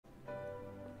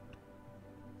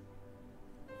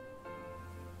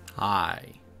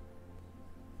Hi.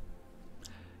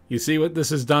 You see what this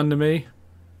has done to me?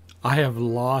 I have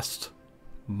lost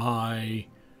my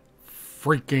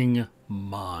freaking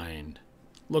mind.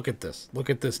 Look at this. Look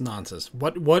at this nonsense.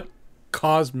 What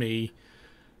caused me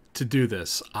to do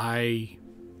this? I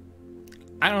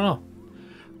don't know.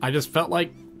 I just felt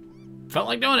like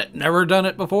doing it. Never done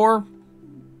it before.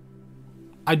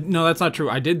 No, that's not true.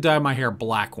 I did dye my hair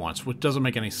black once, which doesn't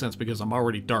make any sense because I'm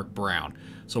already dark brown.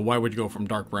 So why would you go from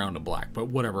dark brown to black? But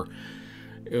whatever.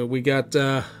 We got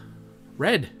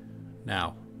red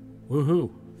now.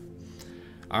 Woohoo.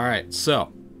 All right,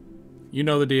 so you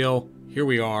know the deal. Here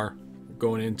we are. We're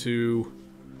going into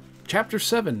chapter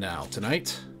 7 now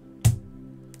tonight.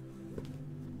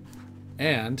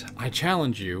 And I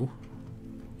challenge you,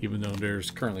 even though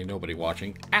there's currently nobody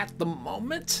watching at the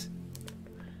moment.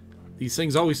 These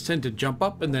things always tend to jump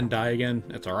up and then die again.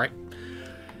 That's all right.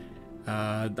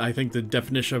 I think the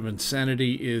definition of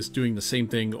insanity is doing the same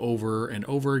thing over and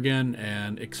over again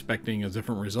and expecting a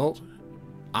different result.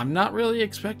 I'm not really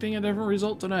expecting a different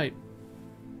result tonight.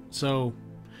 So,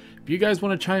 if you guys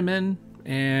want to chime in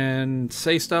and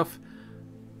say stuff,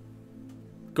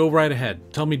 go right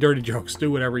ahead. Tell me dirty jokes.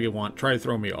 Do whatever you want. Try to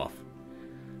throw me off.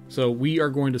 So, we are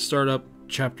going to start up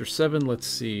Chapter 7, let's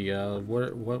see,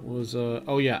 what was,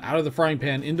 oh yeah, out of the frying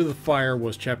pan into the fire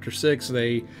was Chapter 6.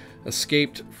 They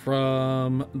escaped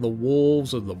from the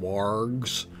wolves of the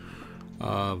wargs,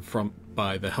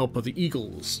 by the help of the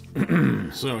eagles.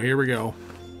 So here we go.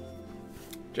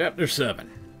 Chapter 7.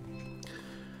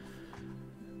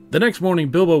 The next morning,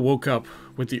 Bilbo woke up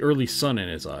with the early sun in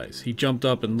his eyes. He jumped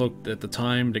up and looked at the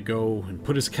time to go and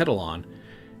put his kettle on,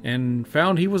 and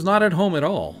found he was not at home at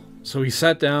all. So he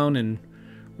sat down and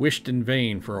wished in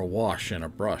vain for a wash and a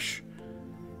brush.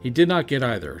 He did not get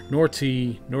either, nor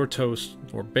tea, nor toast,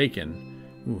 nor bacon.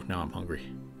 Ooh, now I'm hungry.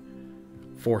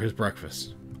 For his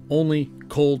breakfast. Only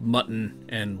cold mutton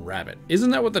and rabbit.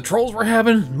 Isn't that what the trolls were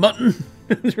having? Mutton?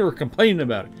 They were complaining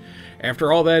about it.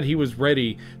 After all that, he was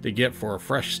ready to get for a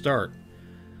fresh start.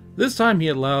 This time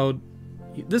he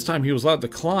was allowed to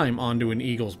climb onto an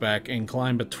eagle's back and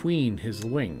climb between his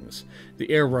wings. The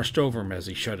air rushed over him as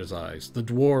he shut his eyes. The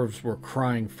dwarves were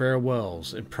crying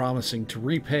farewells and promising to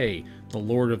repay the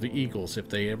Lord of the Eagles if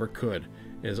they ever could,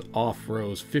 as off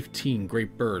rose 15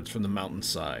 great birds from the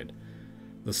mountainside.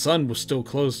 The sun was still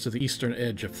close to the eastern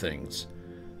edge of things.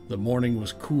 The morning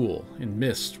was cool, and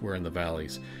mists were in the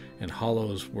valleys, and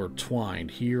hollows were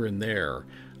twined here and there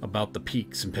about the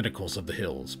peaks and pinnacles of the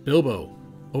hills. Bilbo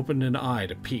opened an eye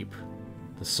to peep,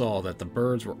 and saw that the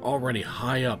birds were already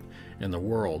high up and the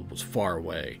world was far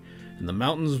away, and the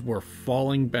mountains were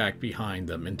falling back behind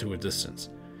them into a distance.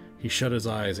 He shut his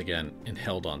eyes again and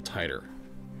held on tighter.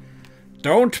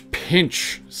 "Don't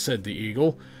pinch," said the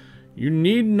eagle. "You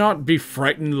need not be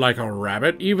frightened like a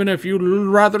rabbit, even if you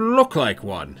rather look like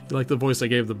one." You like the voice I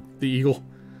gave the eagle?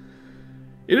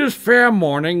 "It is fair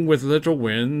morning with little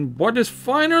wind. What is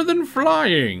finer than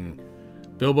flying?"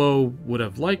 Bilbo would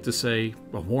have liked to say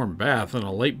a warm bath and a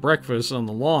late breakfast on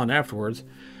the lawn afterwards,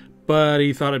 but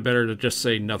he thought it better to just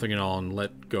say nothing at all and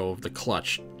let go of the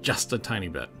clutch just a tiny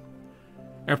bit.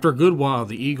 After a good while,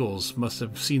 the eagles must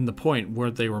have seen the point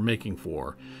where they were making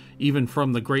for, even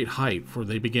from the great height, for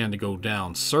they began to go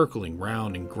down, circling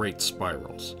round in great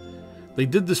spirals. They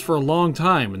did this for a long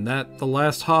time, and that the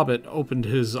last hobbit opened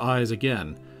his eyes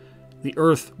again. The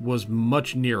earth was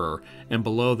much nearer, and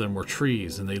below them were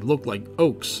trees, and they looked like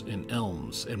oaks and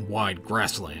elms and wide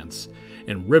grasslands,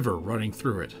 and river running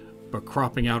through it, but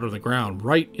cropping out of the ground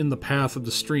right in the path of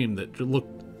the stream that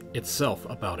looked itself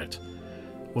about it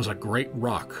was a great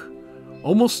rock,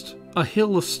 almost a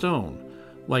hill of stone,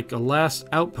 like a last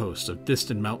outpost of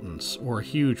distant mountains, or a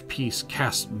huge piece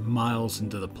cast miles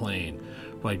into the plain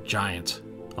by giant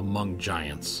among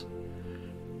giants.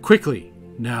 Quickly,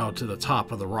 now to the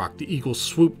top of the rock, the eagles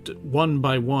swooped one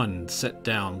by one and set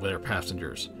down their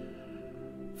passengers.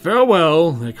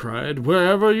 "Farewell," they cried,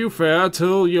 "wherever you fare,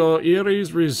 till your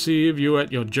eyries receive you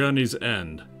at your journey's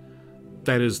end."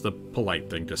 That is the polite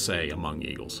thing to say among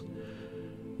eagles.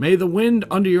 "May the wind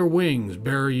under your wings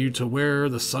bear you to where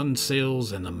the sun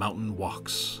sails and the mountain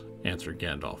walks," answered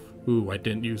Gandalf. Ooh, I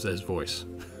didn't use his voice.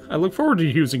 I look forward to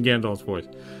using Gandalf's voice.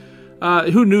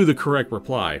 Who knew the correct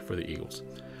reply for the eagles?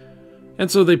 And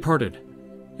so they parted,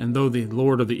 and though the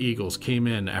Lord of the Eagles came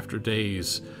in after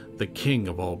days, the king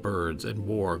of all birds, and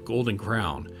wore a golden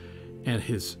crown, and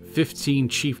his 15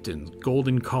 chieftains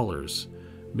golden collars,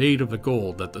 made of the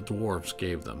gold that the dwarves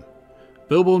gave them,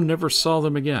 Bilbo never saw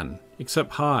them again,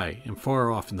 except high and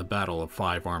far off in the battle of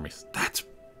 5 armies. That's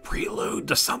prelude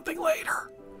to something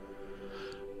later.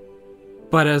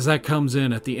 But as that comes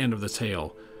in at the end of the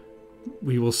tale,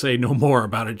 We will say no more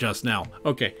about it just now.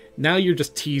 Okay, now you're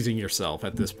just teasing yourself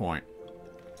at this point.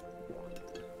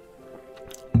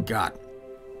 God.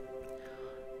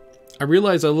 I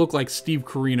realize I look like Steve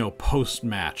Corino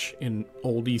post-match in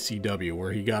old ECW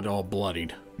where he got all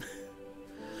bloodied.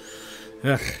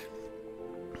 Ugh.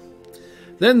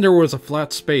 Then there was a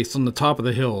flat space on the top of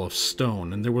the hill of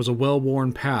stone, and there was a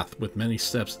well-worn path with many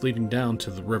steps leading down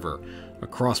to the river,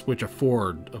 across which a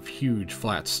ford of huge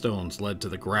flat stones led to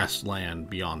the grassland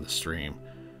beyond the stream.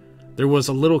 There was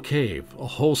a little cave, a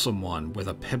wholesome one with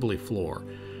a pebbly floor,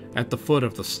 at the foot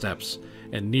of the steps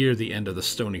and near the end of the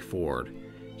stony ford.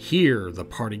 Here the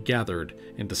party gathered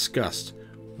and discussed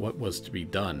what was to be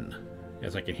done,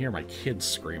 as I can hear my kids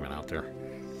screaming out there.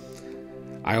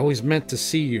 I always meant to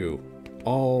see you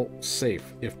all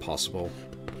safe, if possible.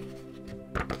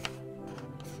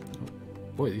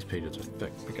 Boy, these pages are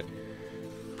thick. Okay.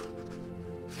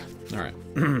 Alright.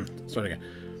 Start again.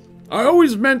 I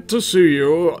always meant to see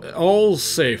you all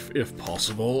safe, if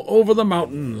possible, over the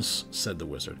mountains, said the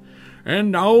wizard.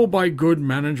 And now, by good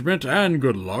management and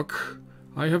good luck,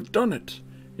 I have done it.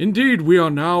 Indeed, we are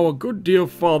now a good deal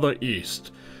farther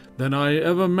east than I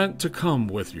ever meant to come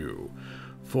with you.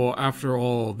 For after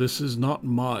all, this is not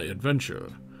my adventure.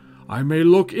 I may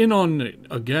look in on it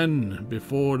again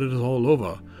before it is all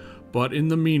over, but in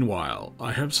the meanwhile,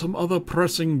 I have some other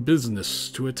pressing business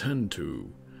to attend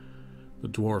to. The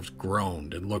dwarves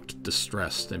groaned and looked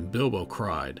distressed, and Bilbo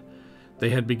cried. They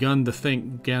had begun to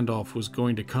think Gandalf was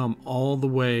going to come all the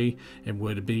way and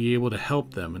would be able to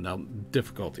help them in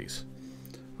difficulties.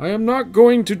 I am not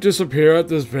going to disappear at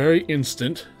this very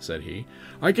instant, said he.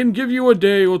 I can give you a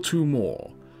day or two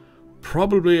more.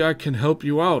 Probably I can help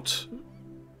you out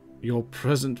your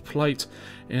present plight,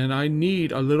 and I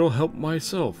need a little help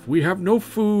myself. We have no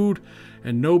food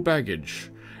and no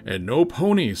baggage, and no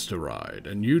ponies to ride,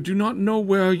 and you do not know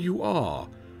where you are.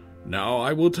 Now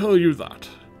I will tell you that.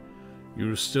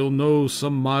 You still know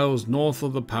some miles north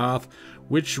of the path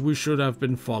which we should have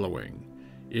been following,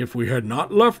 if we had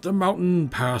not left the mountain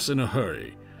pass in a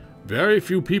hurry. Very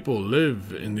few people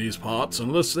live in these parts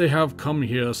unless they have come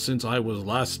here since I was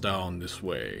last down this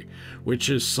way, which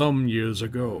is some years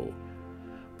ago.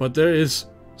 But there is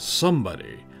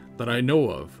somebody that I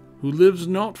know of who lives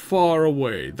not far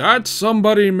away. That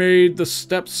somebody made the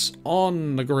steps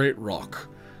on the great rock,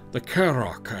 the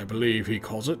Carrock, I believe he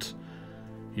calls it.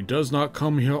 He does not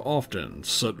come here often,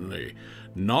 certainly,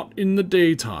 not in the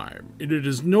daytime, and it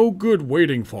is no good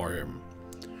waiting for him.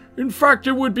 In fact,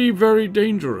 it would be very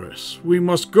dangerous. We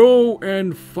must go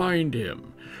and find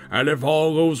him, and if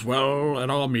all goes well at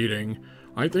our meeting,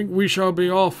 I think we shall be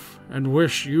off, and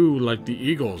wish you, like the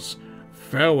eagles,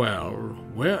 farewell,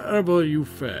 wherever you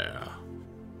fare.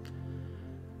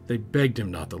 They begged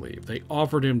him not to leave. They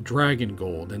offered him dragon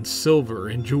gold and silver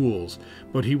and jewels,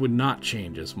 but he would not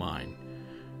change his mind.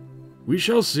 We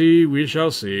shall see,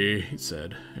 he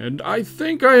said, and I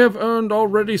think I have earned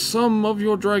already some of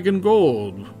your dragon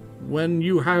gold, when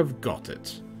you have got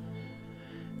it.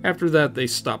 After that they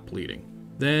stopped pleading.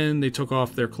 Then they took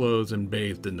off their clothes and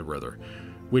bathed in the river,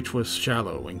 which was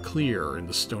shallow and clear in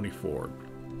the stony ford.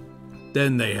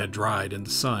 Then they had dried in the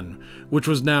sun, which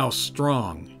was now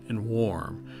strong and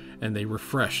warm, and they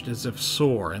refreshed as if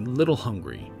sore and little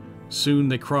hungry. Soon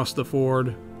they crossed the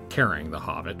ford, carrying the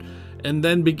Hobbit, and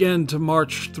then began to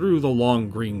march through the long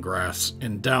green grass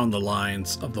and down the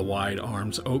lines of the wide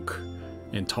arms oak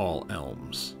and tall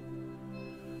elms.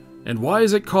 And why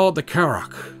is it called the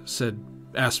Carrock?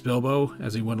 asked Bilbo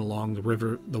as he went along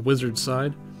the wizard's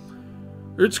side.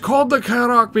 It's called the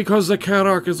Carrock because the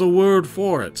Carrock is a word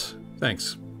for it.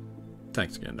 Thanks,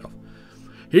 Gandalf.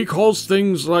 He calls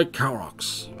things like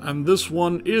Carrocks, and this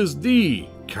one is the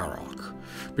Carrock,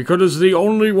 because it's the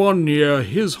only one near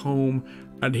his home,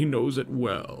 and he knows it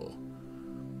well.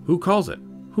 Who calls it?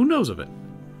 Who knows of it?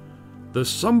 The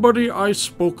somebody I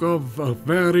spoke of, a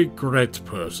very great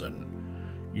person.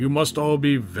 You must all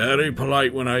be very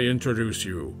polite when I introduce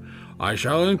you. I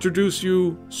shall introduce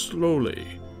you slowly,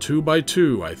 2 by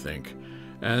 2, I think,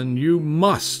 and you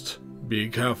must be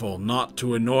careful not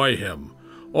to annoy him,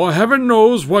 or heaven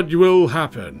knows what will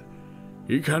happen.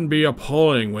 He can be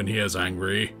appalling when he is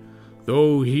angry,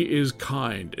 though he is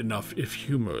kind enough if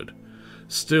humored.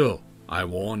 Still, I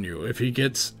warn you, if he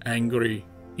gets angry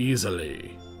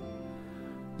easily.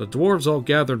 The dwarves all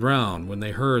gathered round when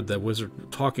they heard the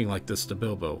wizard talking like this to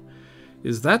Bilbo.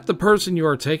 Is that the person you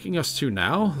are taking us to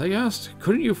now? They asked.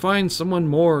 Couldn't you find someone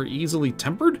more easily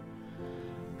tempered?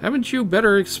 Haven't you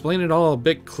better explain it all a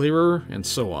bit clearer? And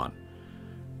so on.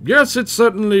 Yes, it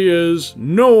certainly is.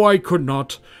 No, I could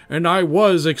not, and I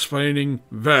was explaining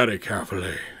very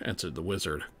carefully, answered the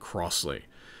wizard crossly.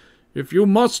 If you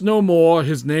must know more,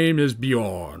 his name is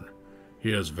Bjorn.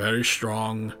 He is very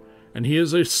strong, and he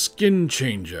is a skin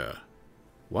changer.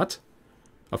 What?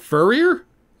 A furrier?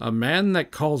 A man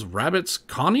that calls rabbits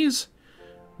connies?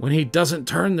 When he doesn't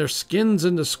turn their skins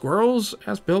into squirrels?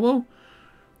 Asked Bilbo.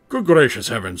 Good gracious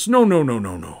heavens, no,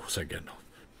 said Gandalf.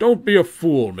 Don't be a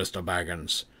fool, Mr.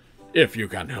 Baggins, if you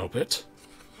can help it.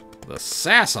 The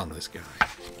sass on this guy.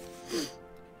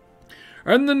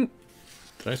 And then...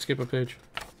 Did I skip a page?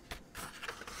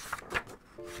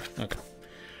 Okay.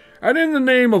 And in the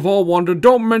name of all wonder,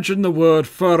 don't mention the word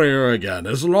furrier again,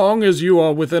 as long as you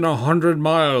are within 100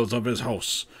 miles of his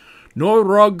house. Nor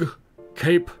rug,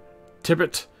 cape,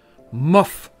 tippet,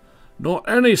 muff, nor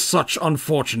any such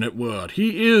unfortunate word.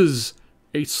 He is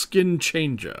a skin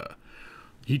changer.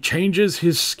 He changes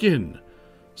his skin.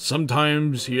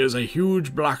 Sometimes he is a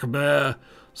huge black bear.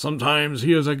 Sometimes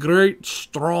he is a great,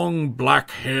 strong,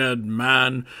 black-haired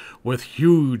man with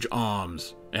huge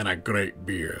arms and a great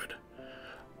beard.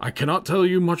 I cannot tell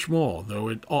you much more, though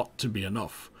it ought to be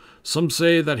enough. Some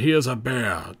say that he is a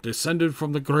bear, descended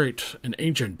from the great and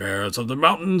ancient bears of the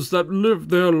mountains that lived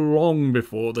there long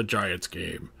before the giants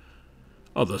came.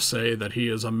 Others say that he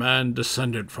is a man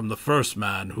descended from the first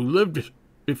man who lived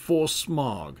before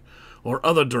Smaug or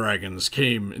other dragons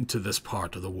came into this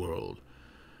part of the world,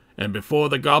 and before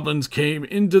the goblins came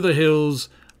into the hills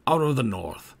out of the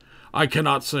north. I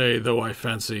cannot say, though I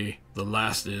fancy the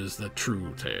last is the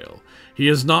true tale. He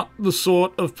is not the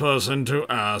sort of person to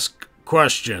ask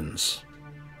questions.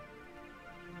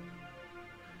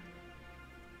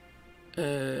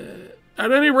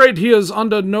 At any rate, he is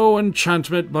under no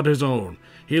enchantment but his own.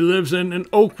 He lives in an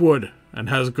oak wood and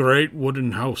has a great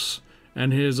wooden house.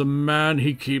 And he is a man.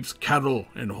 He keeps cattle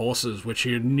and horses, which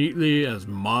he neatly as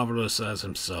marvelous as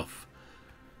himself.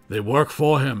 They work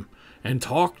for him and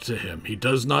talk to him. He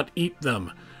does not eat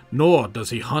them, nor does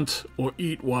he hunt or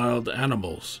eat wild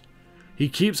animals. He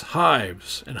keeps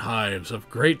hives and hives of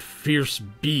great fierce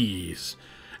bees,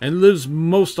 and lives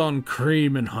most on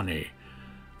cream and honey.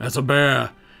 As a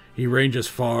bear, he ranges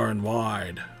far and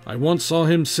wide. I once saw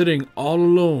him sitting all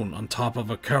alone on top of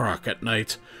a carrock at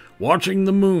night, watching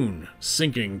the moon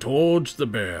sinking towards the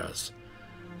bears.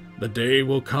 The day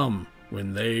will come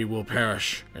when they will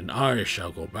perish, and I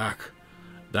shall go back.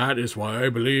 That is why I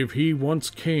believe he once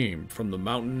came from the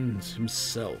mountains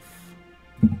himself.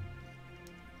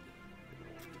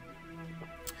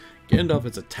 Gandalf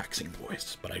is a taxing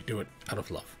voice, but I do it out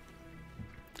of love.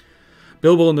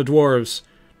 Bilbo and the dwarves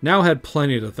now had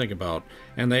plenty to think about,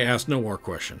 and they asked no more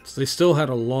questions. They still had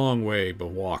a long way to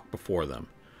walk before them.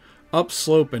 Up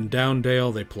slope and down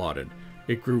dale they plodded.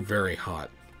 It grew very hot.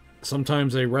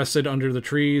 Sometimes they rested under the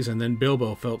trees, and then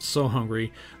Bilbo felt so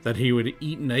hungry that he would have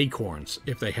eaten acorns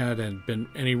if they hadn't been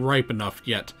any ripe enough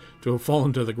yet to have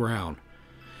fallen to the ground.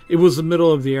 It was the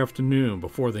middle of the afternoon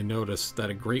before they noticed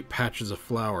that great patches of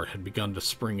flower had begun to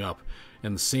spring up,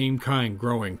 and the same kind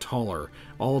growing taller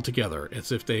all together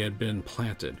as if they had been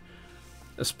planted.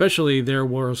 Especially there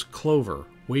was clover,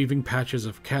 waving patches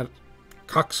of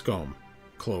coxcomb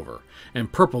clover,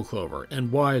 and purple clover,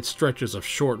 and wide stretches of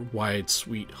short, wide,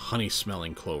 sweet,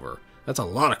 honey-smelling clover. That's a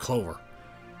lot of clover.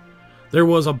 There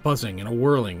was a buzzing and a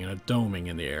whirling and a doming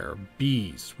in the air.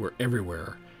 Bees were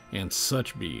everywhere, and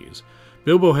such bees.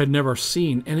 Bilbo had never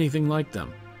seen anything like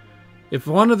them. If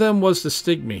one of them was to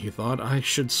sting me, he thought, I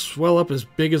should swell up as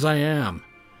big as I am.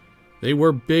 They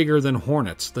were bigger than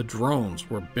hornets. The drones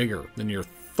were bigger than your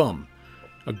thumb.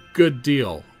 A good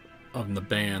deal of the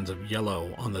bands of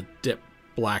yellow on the dip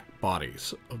black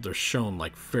bodies of their shone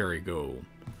like fairy gold.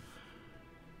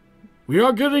 We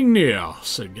are getting near,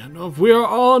 said Gandalf. We are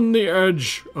on the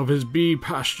edge of his bee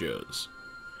pastures.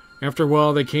 After a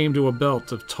while they came to a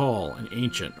belt of tall and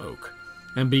ancient oak,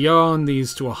 and beyond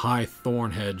these to a high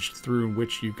thorn hedge through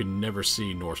which you could never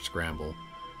see nor scramble.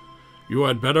 You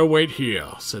had better wait here,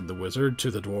 said the wizard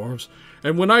to the dwarves,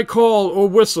 and when I call or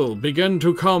whistle, begin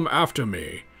to come after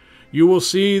me. You will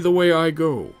see the way I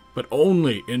go, but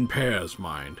only in pairs,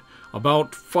 mind.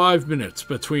 About 5 minutes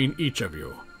between each of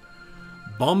you.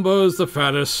 Bomba is the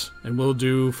fattest, and will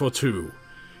do for 2.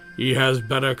 He has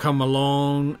better come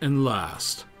along and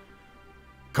last.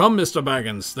 Come, Mr.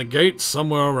 Baggins, the gate's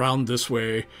somewhere around this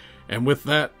way, and with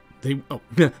that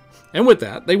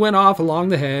they went off along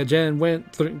the hedge and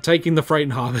went taking the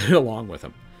frightened hobbit along with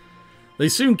him. They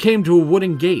soon came to a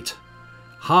wooden gate,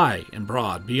 high and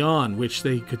broad, beyond which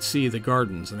they could see the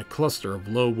gardens and a cluster of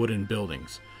low wooden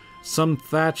buildings, some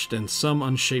thatched and some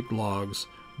unshaped logs,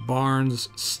 barns,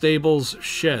 stables,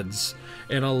 sheds,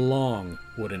 and a long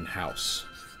wooden house.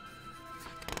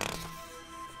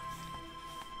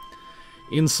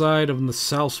 Inside, on the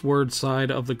southward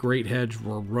side of the great hedge,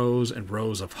 were rows and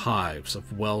rows of hives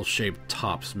of well-shaped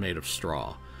tops made of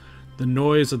straw. The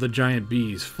noise of the giant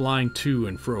bees flying to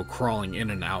and fro, crawling in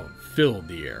and out, filled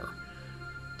the air.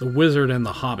 The wizard and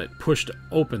the hobbit pushed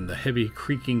open the heavy,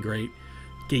 creaking great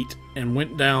gate and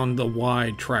went down the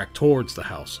wide track towards the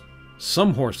house.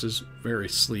 Some horses, very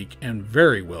sleek and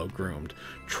very well groomed,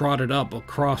 trotted up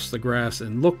across the grass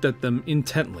and looked at them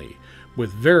intently,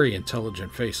 with very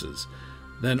intelligent faces.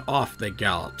 Then off they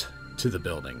galloped to the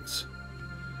buildings.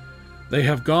 They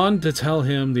have gone to tell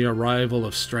him the arrival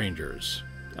of strangers.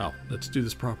 Oh, let's do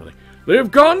this properly. They have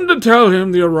gone to tell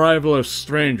him the arrival of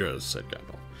strangers, said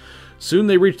Gandalf. Soon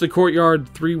they reached the courtyard,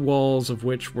 3 walls of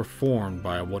which were formed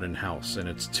by a wooden house and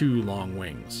its 2 long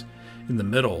wings. In the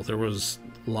middle there was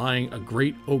lying a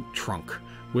great oak trunk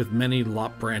with many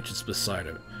lopped branches beside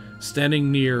it.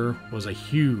 Standing near was a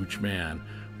huge man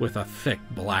with a thick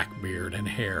black beard and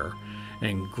hair,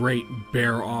 and great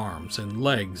bare arms and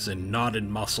legs and knotted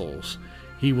muscles.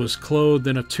 He was clothed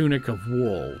in a tunic of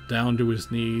wool down to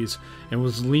his knees and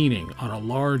was leaning on a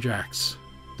large axe.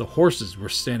 The horses were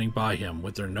standing by him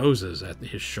with their noses at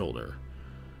his shoulder.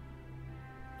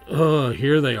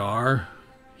 Here they are,"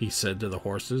 he said to the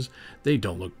horses. "They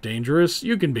don't look dangerous.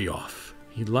 You can be off."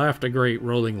 He laughed a great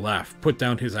rolling laugh, put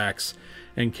down his axe,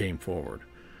 and came forward.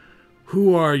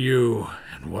 "Who are you,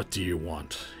 and what do you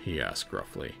want?" he asked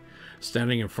gruffly,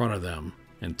 standing in front of them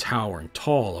and towering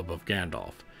tall above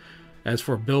Gandalf. As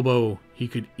for Bilbo, he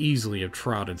could easily have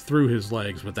trotted through his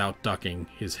legs without ducking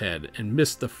his head and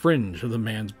missed the fringe of the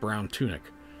man's brown tunic.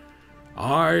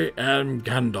 "I am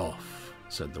Gandalf,"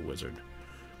 said the wizard.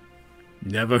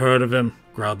 "Never heard of him,"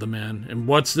 growled the man. "And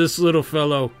what's this little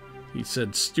fellow?" he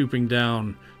said, stooping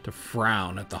down to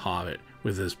frown at the hobbit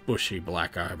with his bushy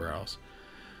black eyebrows.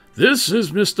 "This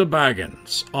is Mr.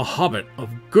 Baggins, a hobbit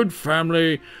of good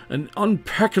family and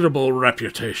impeccable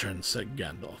reputation," said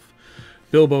Gandalf.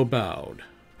 Bilbo bowed,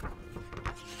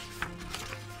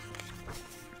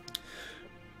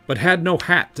 but had no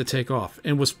hat to take off,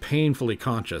 and was painfully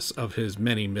conscious of his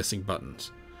many missing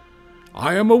buttons.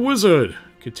 "I am a wizard,"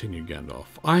 continued Gandalf.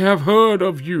 "I have heard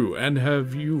of you, and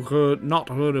have you not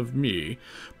heard of me?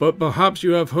 But perhaps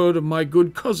you have heard of my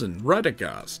good cousin,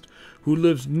 Radagast, who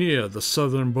lives near the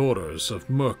southern borders of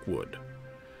Mirkwood."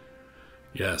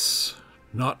 "Yes,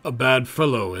 not a bad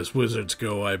fellow as wizards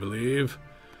go, I believe.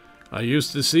 I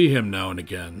used to see him now and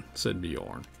again," said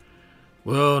Bjorn.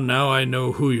 "Well, now I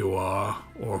know who you are,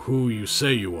 or who you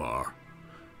say you are.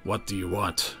 What do you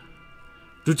want?"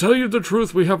 "To tell you the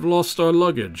truth, we have lost our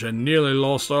luggage and nearly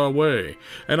lost our way,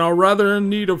 and are rather in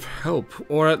need of help,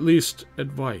 or at least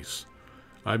advice.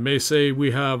 I may say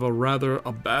we have rather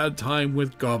a bad time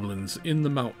with goblins in the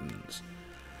mountains."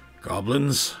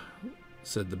 "Goblins?"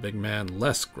 said the big man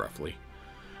less gruffly.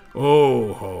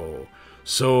 "Oh ho!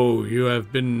 So you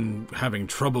have been having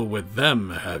trouble with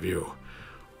them, have you?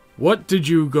 What did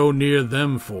you go near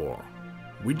them for?"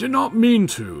 "We did not mean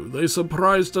to. They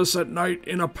surprised us at night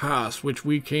in a pass which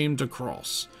we came to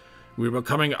cross. We were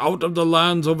coming out of the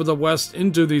lands over the west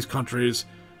into these countries.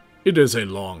 It is a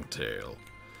long tale."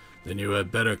 "Then you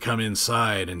had better come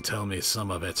inside and tell me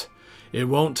some of it. It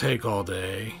won't take all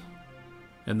day."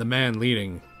 And the man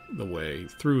leading the way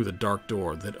through the dark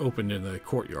door that opened into the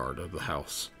courtyard of the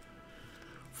house.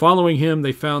 Following him,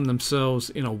 they found themselves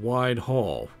in a wide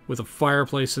hall, with a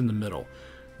fireplace in the middle.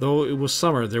 Though it was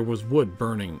summer, there was wood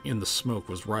burning, and the smoke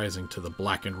was rising to the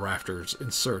blackened rafters in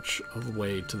search of the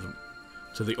way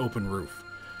to the open roof.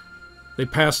 They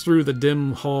passed through the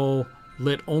dim hall,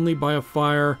 lit only by a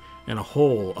fire and a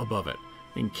hole above it,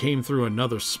 and came through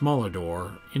another smaller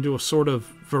door into a sort of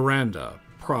veranda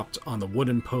propped on the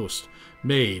wooden post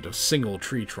made of single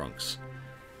tree trunks.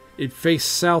 It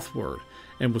faced southward,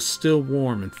 and was still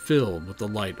warm and filled with the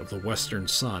light of the western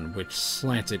sun, which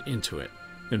slanted into it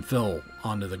and fell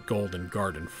onto the golden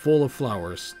garden full of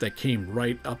flowers that came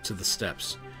right up to the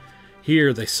steps.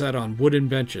 Here they sat on wooden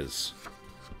benches,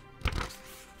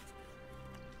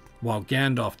 while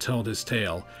Gandalf told his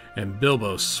tale, and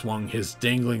Bilbo swung his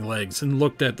dangling legs and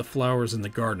looked at the flowers in the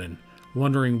garden,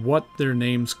 wondering what their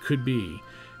names could be,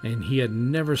 and he had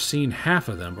never seen half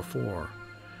of them before.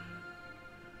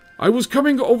 "I was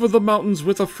coming over the mountains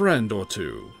with a friend or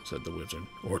two," said the wizard.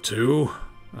 "Or two?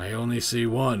 I only see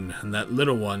one, and that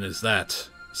little one is that,"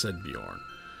 said Bjorn.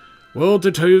 "Well,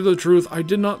 to tell you the truth, I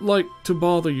did not like to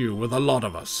bother you with a lot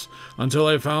of us, until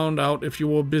I found out if you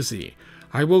were busy.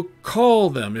 I will call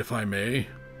them if I may."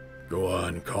 "Go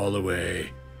on, call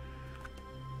away."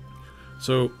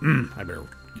 So, I better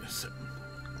sit.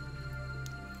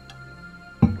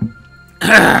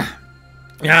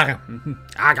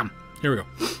 Here we go.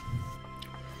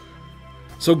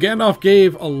 So Gandalf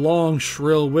gave a long,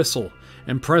 shrill whistle,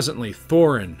 and presently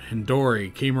Thorin and Dori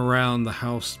came around the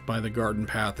house by the garden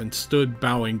path and stood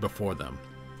bowing before them.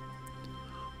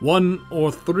 1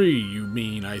 or 3, you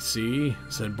mean, I see,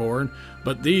 said Borin,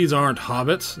 but these aren't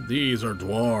hobbits, these are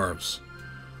dwarves.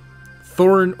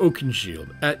 Thorin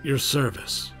Oakenshield, at your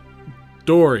service.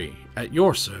 Dori, at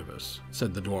your service,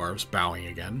 said the dwarves, bowing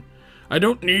again. I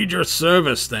don't need your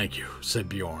service, thank you, said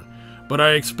Bjorn, but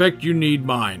I expect you need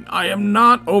mine. I am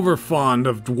not over fond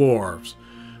of dwarves,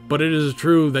 but it is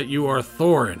true that you are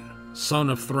Thorin, son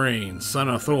of Thrain, son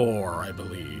of Thor, I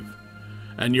believe,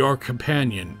 and your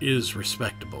companion is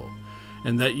respectable,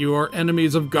 and that you are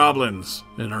enemies of goblins,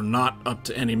 and are not up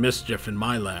to any mischief in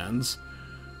my lands.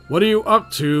 What are you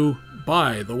up to,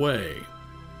 by the way?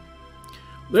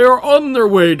 They are on their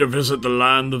way to visit the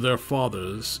land of their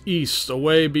fathers, east,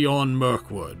 away beyond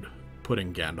Mirkwood, put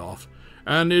in Gandalf,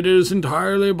 and it is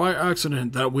entirely by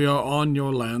accident that we are on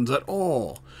your lands at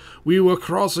all. We were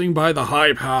crossing by the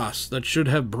high pass that should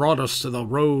have brought us to the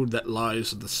road that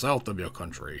lies to the south of your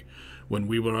country, when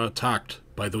we were attacked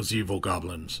by those evil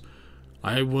goblins.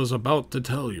 I was about to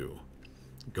tell you.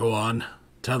 Go on,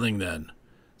 telling then,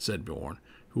 said Bjorn,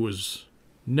 who was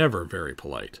never very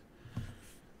polite.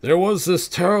 There was this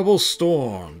terrible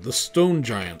storm. The stone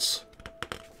giants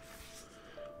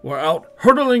were out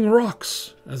hurtling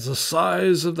rocks as the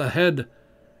size of the head.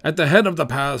 At the head of the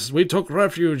pass, we took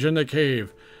refuge in the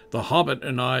cave, the Hobbit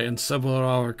and I and several of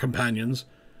our companions.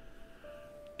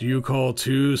 Do you call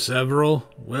 2 several?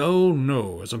 Well,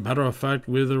 no. As a matter of fact,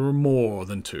 there were more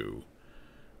than 2.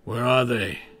 Where are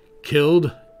they?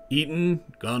 Killed? Eaten?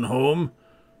 Gone home?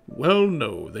 Well,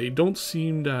 no. They don't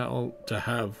seem to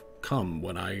have come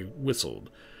when I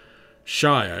whistled.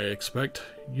 Shy, I expect.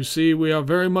 You see, we are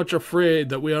very much afraid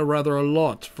that we are rather a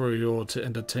lot for you to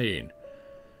entertain.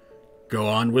 Go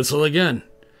on, whistle again.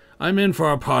 I'm in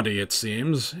for a party, it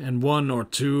seems, and 1 or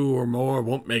 2 or more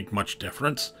won't make much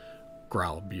difference,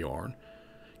 growled Bjorn.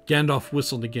 Gandalf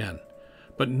whistled again,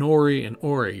 but Nori and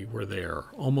Ori were there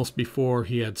almost before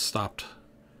he had stopped.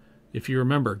 If you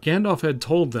remember, Gandalf had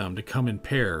told them to come in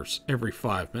pairs every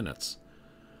 5 minutes.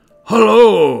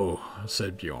 Hello,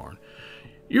 said Bjorn.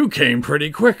 You came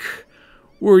pretty quick.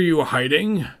 Were you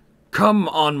hiding? Come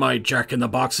on, my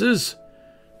jack-in-the-boxes.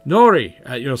 Nori,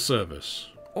 at your service.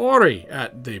 Ori,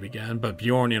 they began, but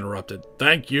Bjorn interrupted.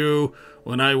 Thank you.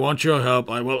 When I want your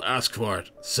help, I will ask for it.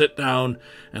 Sit down,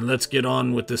 and let's get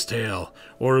on with this tale,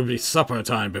 or it'll be supper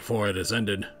time before it is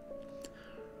ended.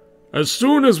 As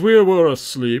soon as we were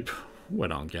asleep,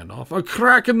 went on Gandalf, a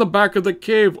crack in the back of the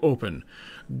cave opened.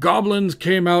 Goblins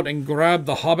came out and grabbed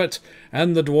the hobbit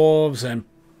and the dwarves and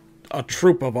a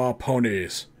troop of our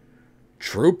ponies.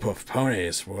 Troop of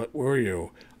ponies? What were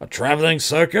you? A traveling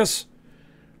circus?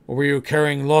 Or were you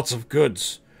carrying lots of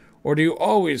goods? Or do you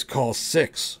always call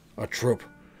 6 a troop?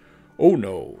 Oh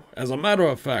no. As a matter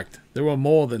of fact, there were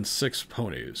more than 6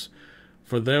 ponies.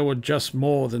 For there were just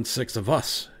more than 6 of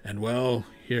us. And well,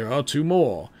 here are 2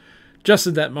 more. Just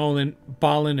at that moment,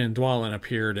 Balin and Dwalin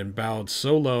appeared and bowed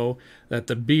so low that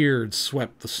the beards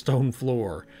swept the stone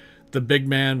floor. The big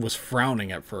man was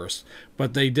frowning at first,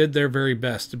 but they did their very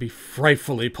best to be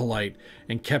frightfully polite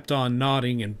and kept on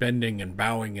nodding and bending and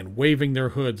bowing and waving their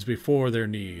hoods before their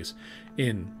knees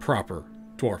in proper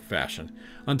dwarf fashion,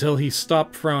 until he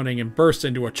stopped frowning and burst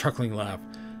into a chuckling laugh.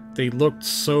 They looked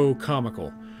so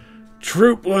comical.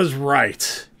 Troop was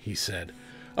right, he said.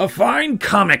 A fine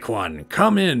comic one.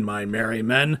 Come in, my merry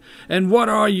men. And what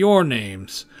are your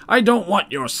names? I don't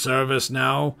want your service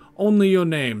now, only your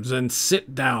names, and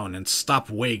sit down and stop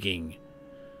wagging.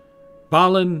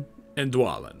 Balin and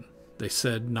Dwalin, they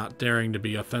said, not daring to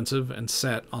be offensive, and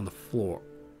sat on the floor,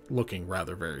 looking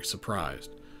rather very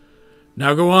surprised.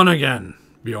 Now go on again,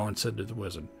 Bjorn said to the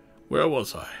wizard. Where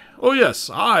was I? Oh yes,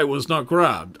 I was not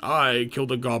grabbed. I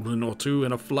killed a goblin or 2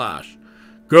 in a flash.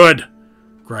 Good,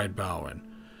 cried Balin.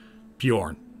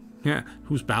 Bjorn. Yeah,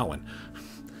 who's bowing?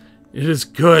 It is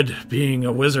good being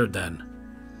a wizard, then.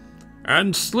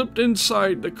 And slipped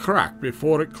inside the crack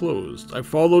before it closed. I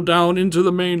followed down into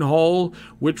the main hall,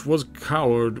 which was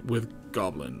covered with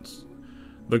goblins.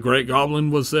 The great goblin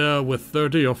was there with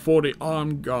 30 or 40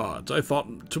 armed guards. I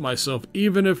thought to myself,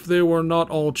 even if they were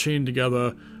not all chained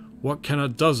together, what can a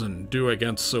dozen do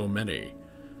against so many?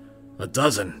 A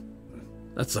dozen?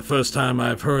 That's the first time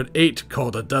I've heard 8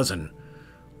 called a dozen.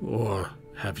 Or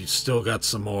have you still got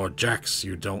some more jacks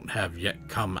you don't have yet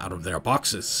come out of their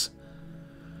boxes?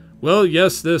 Well,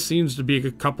 yes, there seems to be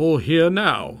a couple here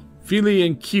now. Fili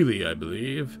and Kili, I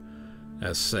believe,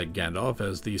 as said Gandalf,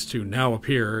 as these 2 now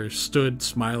appear, stood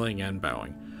smiling and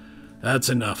bowing. That's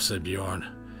enough, said Bjorn.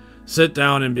 Sit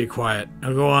down and be quiet.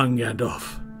 Now go on,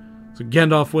 Gandalf. So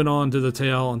Gandalf went on to the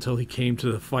tale until he came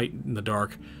to the fight in the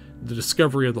dark, the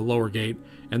discovery of the lower gate,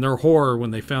 and their horror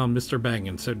when they found Mr.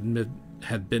 Baggins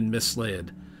had been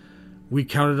misled. We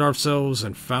counted ourselves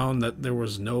and found that there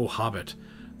was no Hobbit.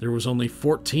 There was only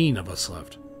 14 of us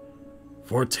left.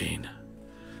 14.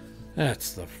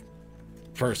 That's the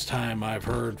first time I've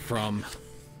heard from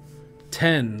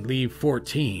 10 leave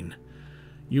 14.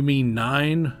 You mean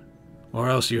 9? Or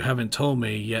else you haven't told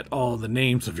me yet all the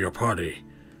names of your party.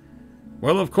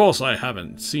 Well, of course I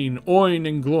haven't seen Oin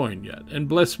and Gloin yet, and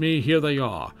bless me, here they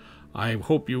are. I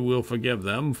hope you will forgive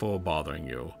them for bothering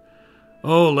you.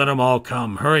 Oh, let 'em all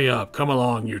come. Hurry up. Come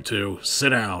along, you two. Sit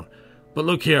down. But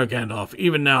look here, Gandalf.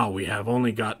 Even now we have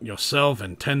only got yourself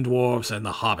and 10 dwarves and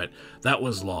the Hobbit. That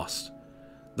was lost.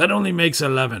 That only makes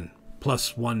 11,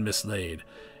 plus 1 mislaid.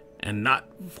 And not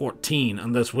 14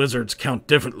 unless wizards count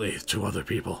differently to other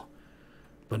people.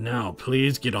 But now,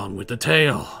 please get on with the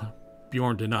tale.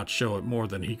 Bjorn did not show it more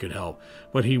than he could help,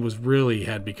 but he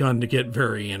had begun to get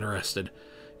very interested.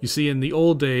 You see, in the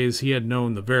old days, he had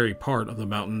known the very part of the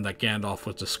mountain that Gandalf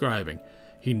was describing.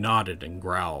 He nodded and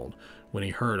growled when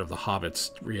he heard of the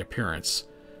hobbits' reappearance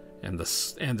and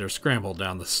their scramble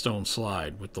down the stone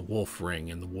slide with the wolf ring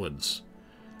in the woods.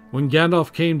 When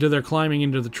Gandalf came to their climbing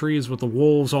into the trees with the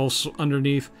wolves all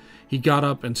underneath, he got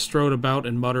up and strode about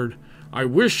and muttered, "I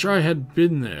wish I had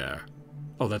been there."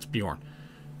 Oh, that's Bjorn.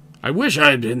 "I wish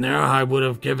I had been there. I would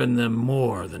have given them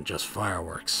more than just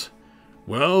fireworks."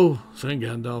 "Well," said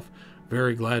Gandalf,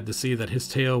 very glad to see that his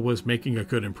tale was making a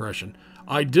good impression,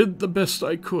 "I did the best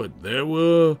I could. There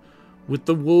were, with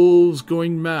the wolves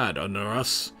going mad under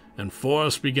us, and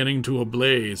forests beginning to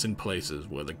ablaze in places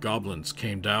where the goblins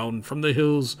came down from the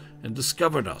hills and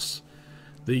discovered us.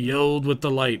 They yelled with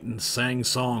delight and sang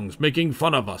songs, making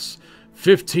fun of us.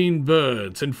 15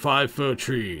 birds and 5 fir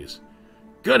trees."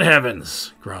 "Good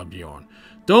heavens," growled Bjorn.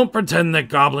 "Don't pretend that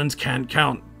goblins can't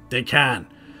count. They can.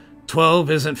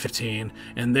 12 isn't 15,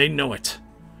 and they know it.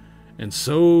 And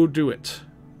so do it.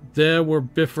 There were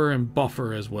Bifur and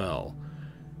Buffer as well.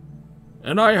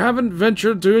 And I haven't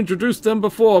ventured to introduce them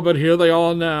before, but here they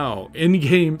are now.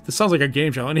 In-game, this sounds like a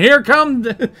game show. And here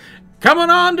coming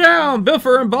on down,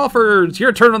 Bifur and Buffer. It's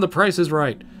your turn on The Price is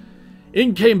Right.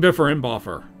 In came Bifur and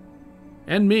Buffer.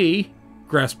 And me,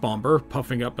 grasped Bomber,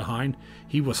 puffing up behind.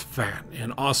 He was fat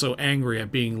and also angry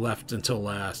at being left until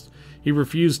last. He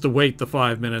refused to wait the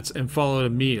 5 minutes and followed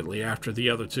immediately after the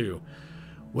other two.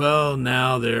 "Well,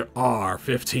 now there are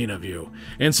 15 of you,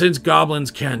 and since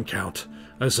goblins can count,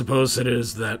 I suppose it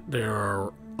is that they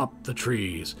are up the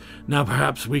trees. Now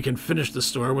perhaps we can finish the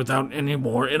story without any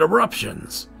more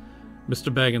interruptions."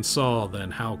 Mr. Baggins saw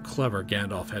then how clever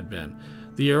Gandalf had been.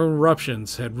 The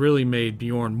interruptions had really made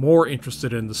Bjorn more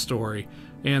interested in the story,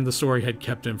 and the story had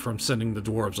kept him from sending the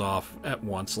dwarves off at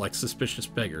once like suspicious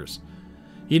beggars.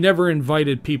 He never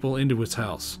invited people into his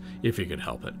house, if he could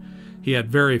help it. He had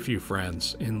very few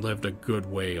friends, and lived a good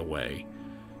way away.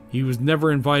 He was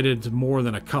never invited more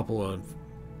than a couple of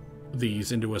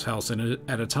these into his house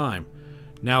at a time.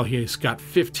 Now he's got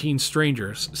 15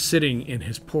 strangers sitting in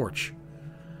his porch.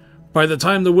 By the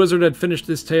time the wizard had finished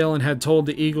his tale and had told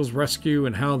the eagle's rescue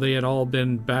and how they had all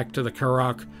been back to the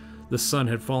Karak, the sun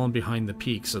had fallen behind the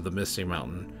peaks of the Misty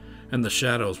Mountain, and the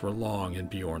shadows were long in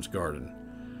Bjorn's garden.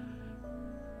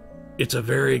 "It's a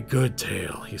very good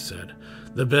tale," he said.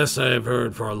 "The best I have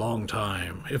heard for a long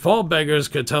time. If all beggars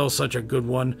could tell such a good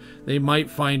one, they might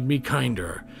find me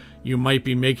kinder. You might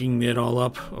be making it all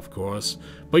up, of course,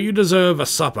 but you deserve a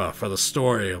supper for the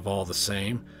story of all the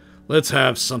same. Let's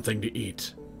have something to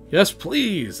eat." "Yes,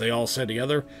 please," they all said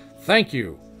together. "Thank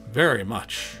you very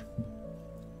much."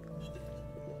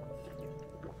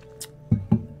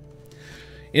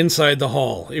 Inside the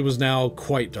hall, it was now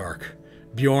quite dark.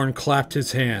 Bjorn clapped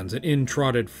his hands, and in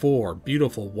trotted 4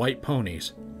 beautiful white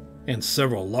ponies and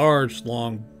several large,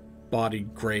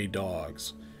 long-bodied gray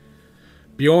dogs.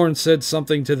 Bjorn said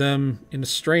something to them in a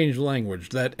strange language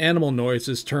that animal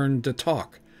noises turned to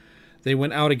talk. They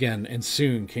went out again and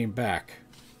soon came back,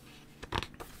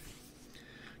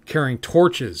 carrying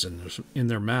torches in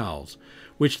their mouths,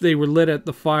 which they were lit at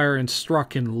the fire and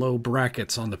struck in low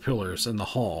brackets on the pillars in the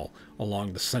hall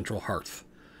along the central hearth.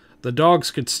 The dogs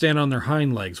could stand on their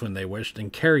hind legs when they wished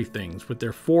and carry things with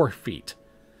their 4 feet.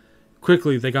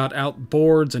 Quickly they got out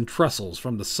boards and trestles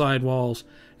from the side walls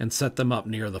and set them up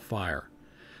near the fire.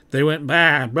 They went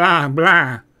blah, blah,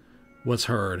 blah, was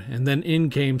heard, and then in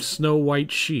came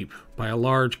snow-white sheep by a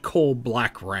large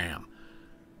coal-black ram.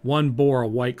 One bore a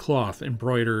white cloth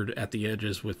embroidered at the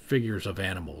edges with figures of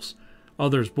animals.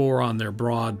 Others bore on their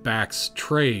broad backs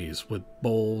trays with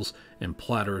bowls and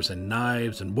platters and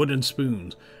knives and wooden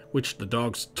spoons, which the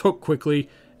dogs took quickly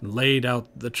and laid out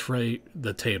the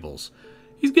tables.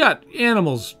 He's got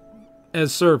animals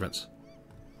as servants.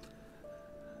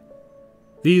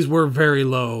 These were very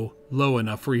low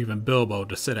enough for even Bilbo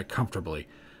to sit at comfortably.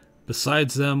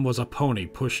 Besides them was a pony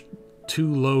pushed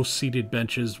two low-seated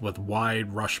benches with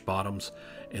wide rush bottoms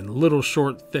and little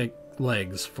short thick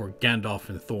legs for Gandalf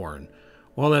and Thorin,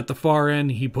 while at the far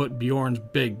end he put Bjorn's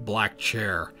big black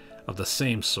chair of the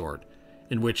same sort,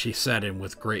 in which he sat in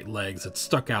with great legs that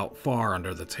stuck out far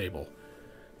under the table.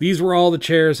 These were all the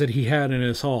chairs that he had in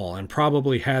his hall, and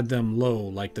probably had them low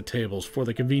like the tables for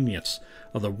the convenience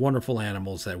of the wonderful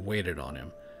animals that waited on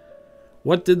him.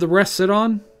 What did the rest sit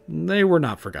on? They were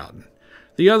not forgotten.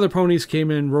 The other ponies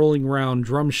came in rolling round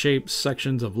drum-shaped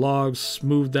sections of logs,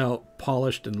 smoothed out,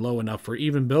 polished, and low enough for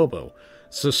even Bilbo.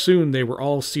 So soon they were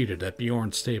all seated at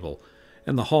Bjorn's table,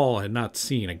 and the hall had not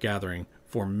seen a gathering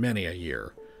for many a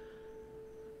year.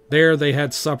 There they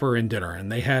had supper and dinner,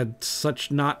 and they had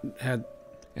not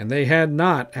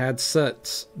had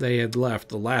since they had left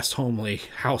the last homely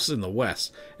house in the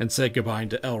west and said goodbye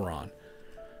to Elrond.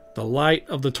 The light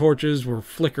of the torches were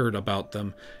flickered about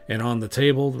them, and on the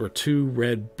table were two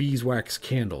red beeswax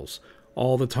candles.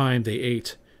 All the time they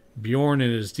ate, Bjorn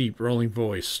in his deep rolling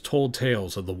voice told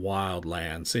tales of the wild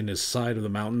lands in his side of the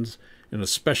mountains, and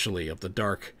especially of the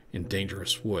dark and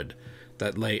dangerous wood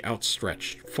that lay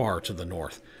outstretched far to the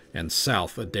north and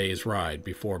south a day's ride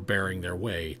before bearing their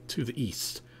way to the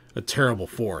east, a terrible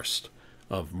forest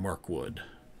of Mirkwood.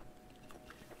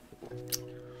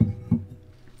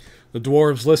 The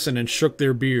dwarves listened and shook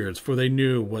their beards, for they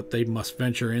knew what they must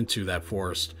venture into that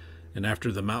forest, and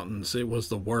after the mountains it was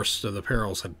the worst of the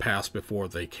perils had passed before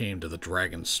they came to the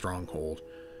dragon's stronghold.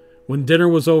 When dinner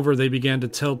was over they began to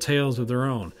tell tales of their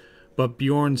own, but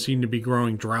Bjorn seemed to be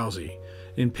growing drowsy,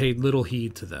 and paid little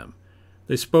heed to them.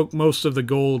 They spoke most of the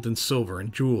gold and silver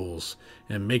and jewels,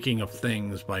 and making of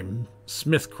things by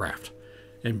smithcraft,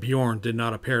 and Bjorn did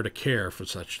not appear to care for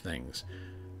such things.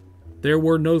 There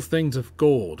were no things of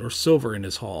gold or silver in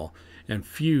his hall, and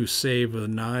few save the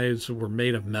knives were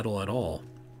made of metal at all.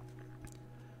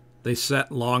 They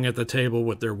sat long at the table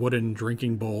with their wooden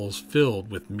drinking bowls filled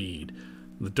with mead.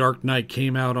 The dark night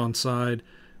came out on side.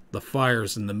 The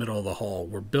fires in the middle of the hall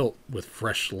were built with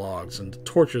fresh logs, and the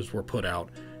torches were put out,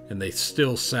 and they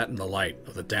still sat in the light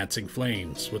of the dancing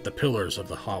flames, with the pillars of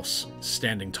the house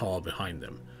standing tall behind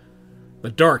them. The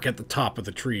dark at the top of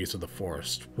the trees of the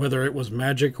forest. Whether it was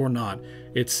magic or not,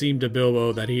 it seemed to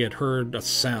Bilbo that he had heard a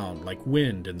sound like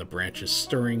wind in the branches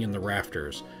stirring in the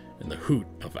rafters, and the hoot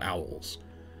of owls.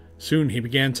 Soon he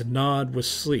began to nod with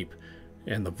sleep,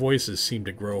 and the voices seemed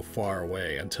to grow far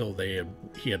away until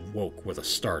he had woke with a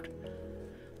start.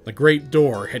 The great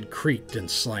door had creaked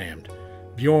and slammed.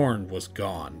 Bjorn was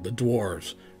gone, the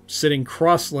dwarves sitting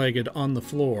cross-legged on the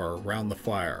floor round the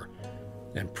fire.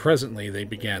 And presently they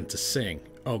began to sing.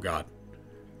 Oh God.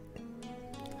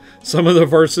 Some of the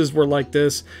verses were like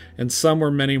this, and some were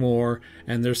many more,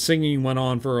 and their singing went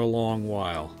on for a long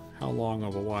while. How long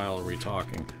of a while are we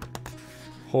talking?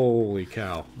 Holy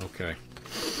cow. Okay.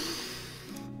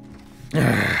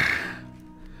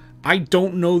 I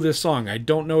don't know this song. I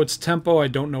don't know its tempo. I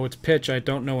don't know its pitch. I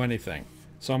don't know anything.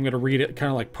 So I'm going to read it kind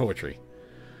of like poetry.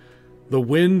 The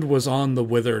wind was on the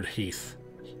withered heath,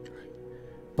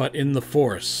 but in the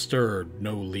forest stirred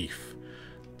no leaf.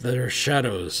 Their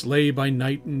shadows lay by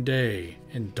night and day,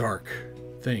 and dark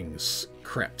things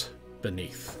crept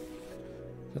beneath.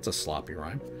 That's a sloppy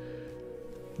rhyme.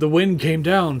 The wind came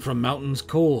down from mountains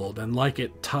cold, and like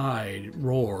it tide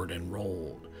roared and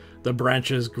rolled. The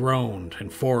branches groaned,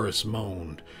 and forests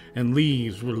moaned, and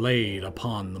leaves were laid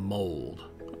upon the mold.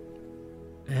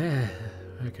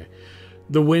 Okay.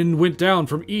 The wind went down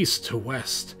from east to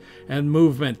west, and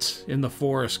movement in the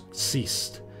forest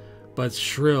ceased. But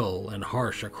shrill and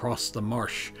harsh across the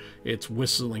marsh, its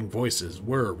whistling voices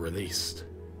were released.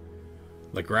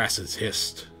 The grasses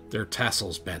hissed, their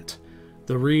tassels bent.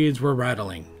 The reeds were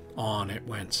rattling, on it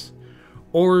went.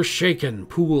 O'ershaken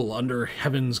pool under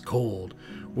heaven's cold,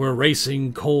 where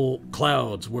racing cold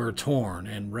clouds were torn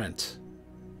and rent.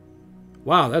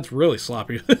 Wow, that's really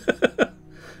sloppy.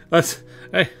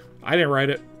 Hey, I didn't write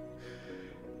it.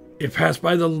 It passed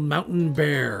by the mountain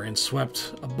bare and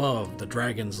swept above the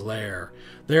dragon's lair.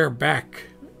 There back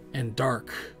and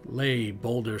dark lay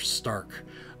boulders stark,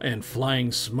 and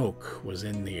flying smoke was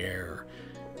in the air.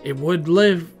 It would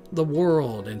live the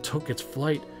world and took its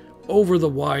flight over the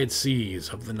wide seas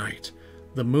of the night.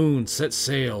 The moon set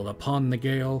sail upon the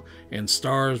gale, and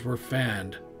stars were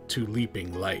fanned to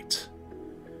leaping light.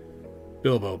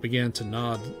 Bilbo began to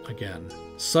nod again.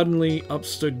 Suddenly up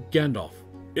stood Gandalf.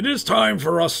 "It is time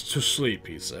for us to sleep,"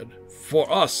 he said.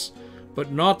 "For us,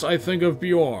 but not, I think, of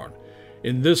Bjorn.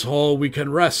 In this hall we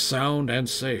can rest sound and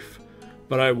safe.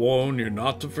 But I warn you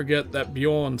not to forget that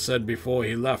Bjorn said before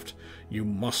he left, you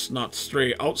must not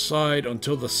stray outside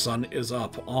until the sun is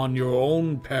up, on your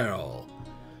own peril."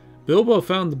 Bilbo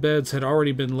found the beds had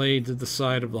already been laid to the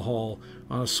side of the hall,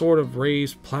 on a sort of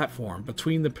raised platform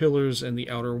between the pillars and the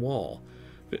outer wall.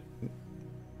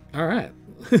 Alright,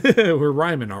 we're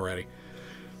rhyming already.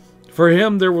 For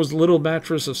him there was a little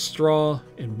mattress of straw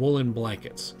and woolen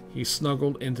blankets. He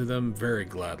snuggled into them very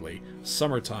gladly.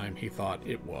 Summertime, he thought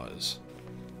it was.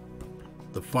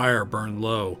 The fire burned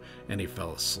low, and he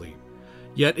fell asleep.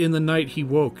 Yet in the night he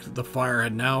woke, the fire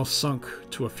had now sunk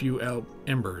to a few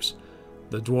embers.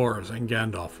 The dwarves and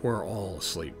Gandalf were all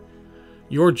asleep.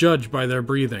 You're judged by their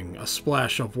breathing. A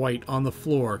splash of white on the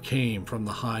floor came from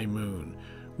the high moon,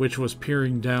 which was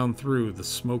peering down through the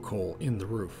smoke hole in the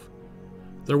roof.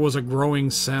 There was a growing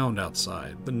sound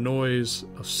outside, the noise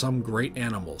of some great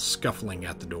animal scuffling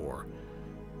at the door.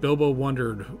 Bilbo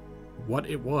wondered what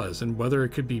it was and whether it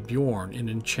could be Bjorn in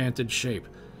enchanted shape,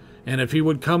 and if he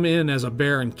would come in as a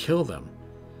bear and kill them.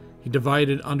 He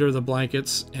divided under the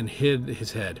blankets and hid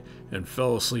his head, and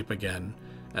fell asleep again,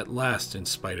 at last in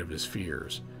spite of his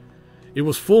fears. It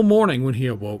was full morning when he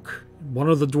awoke. One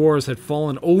of the dwarves had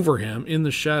fallen over him in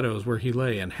the shadows where he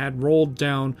lay, and had rolled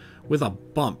down with a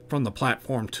bump from the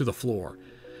platform to the floor.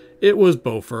 It was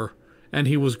Bofur, and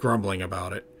he was grumbling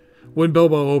about it. When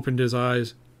Bilbo opened his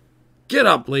eyes, "Get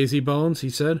up, lazy bones," he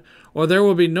said, "or there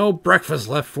will be no breakfast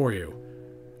left for you."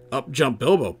 Up jumped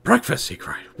Bilbo. "Breakfast!" he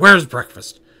cried. "Where's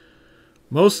breakfast?"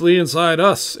 "Mostly inside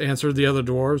us," answered the other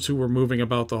dwarves who were moving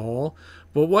about the hall,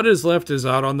 "but what is left is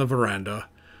out on the veranda.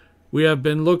 We have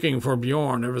been looking for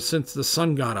Bjorn ever since the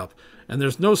sun got up, and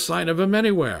there's no sign of him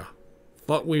anywhere.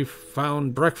 Thought we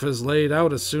found breakfast laid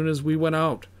out as soon as we went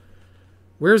out."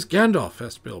 "Where's Gandalf?"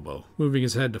 asked Bilbo, moving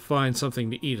his head to find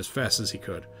something to eat as fast as he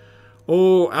could.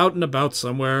 "Oh, out and about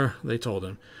somewhere," they told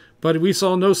him. "But we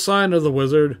saw no sign of the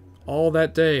wizard all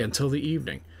that day until the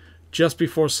evening. Just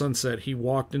before sunset he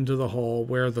walked into the hall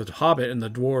where the Hobbit and the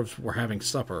dwarves were having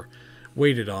supper,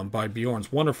 waited on by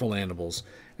Bjorn's wonderful animals,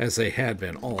 as they had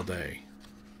been all day."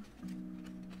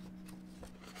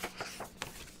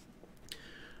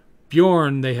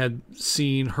 Bjorn they had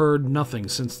heard nothing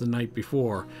since the night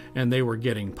before, and they were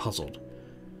getting puzzled.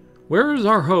 "Where is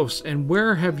our host, and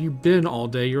where have you been all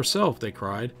day yourself?" they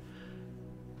cried.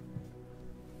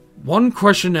 "One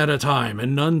question at a time,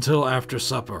 and none till after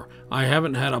supper. I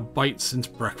haven't had a bite since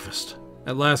breakfast."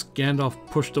 At last Gandalf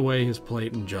pushed away his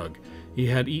plate and jug. He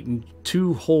had eaten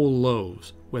 2 whole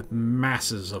loaves, with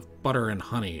masses of butter and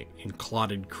honey in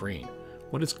clotted cream.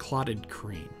 What is clotted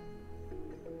cream?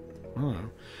 I don't know.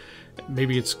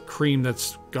 Maybe it's cream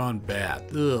that's gone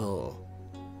bad. Ugh.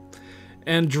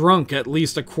 And drunk at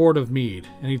least a quart of mead,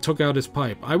 and he took out his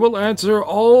pipe. "I will answer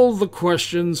all the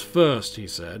questions first," he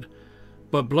said.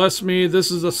 "But bless me,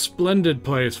 this is a splendid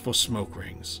place for smoke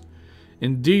rings."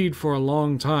 Indeed, for a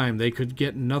long time they could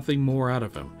get nothing more out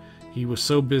of him. He was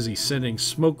so busy sending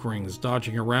smoke rings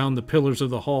dodging around the pillars of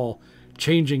the hall,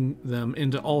 changing them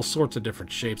into all sorts of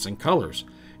different shapes and colors,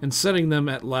 and setting them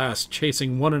at last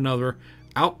chasing one another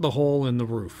out the hole in the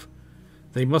roof.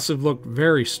 They must have looked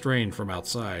very strange from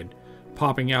outside,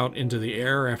 popping out into the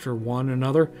air after one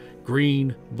another,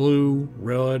 green, blue,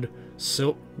 red,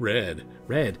 silver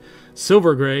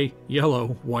gray,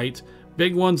 yellow, white,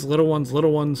 big ones, little ones,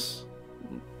 little ones.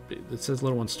 It says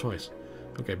little ones twice.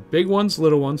 Okay, big ones,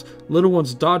 little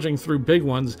ones dodging through big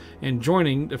ones and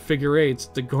joining the figure eights,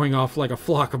 going off like a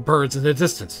flock of birds in the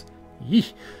distance. Yee!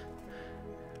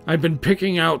 "I've been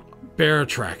picking out bear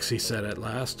tracks," he said at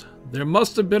last. "There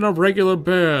must have been a regular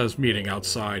bears meeting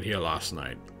outside here last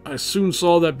night. I soon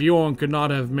saw that Bjorn could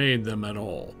not have made them at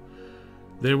all.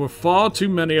 There were far too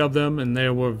many of them, and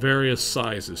there were various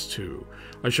sizes too.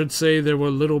 I should say there were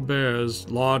little bears,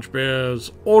 large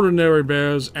bears, ordinary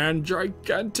bears, and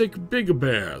gigantic big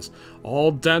bears,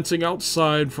 all dancing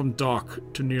outside from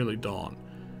dark to nearly dawn.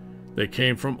 They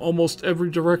came from almost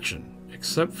every direction,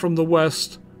 except from the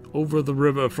west, over the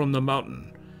river from the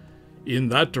mountain. In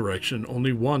that direction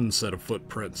only one set of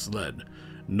footprints led,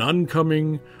 none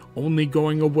coming, only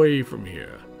going away from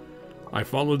here. I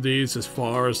followed these as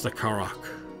far as the Karak.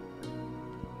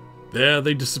 There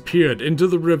they disappeared into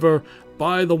the river.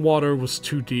 By the water was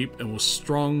too deep and was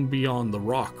strong beyond the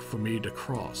rock for me to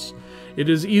cross. It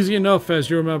is easy enough, as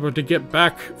you remember, to get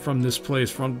back from this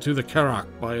place to the Karak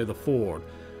by the ford,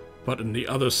 but on the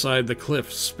other side the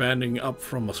cliff spanning up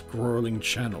from a swirling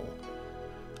channel.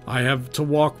 I have to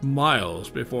walk miles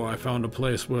before I found a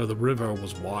place where the river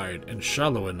was wide and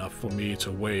shallow enough for me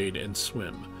to wade and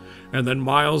swim, and then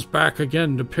miles back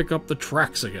again to pick up the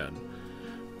tracks again.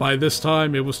 By this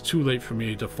time, it was too late for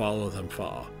me to follow them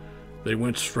far. They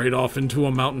went straight off into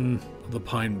a mountain of the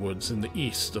pine woods in the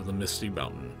east of the Misty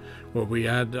Mountain, where we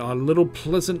had our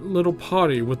pleasant little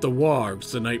party with the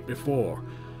wargs the night before.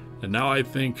 And now I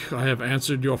think I have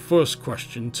answered your first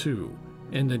question too,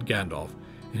 ended Gandalf,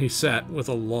 and he sat with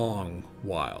a long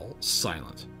while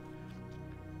silent.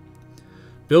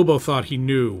 Bilbo thought he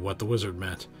knew what the wizard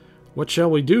meant. "What shall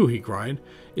we do?" he cried.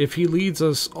 If he leads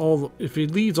all the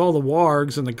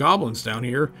wargs and the goblins down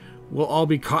here, we'll all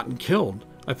be caught and killed.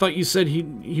 I thought you said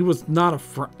he was not a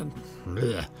friend.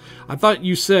 I thought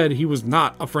you said he was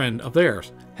not a friend of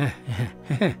theirs."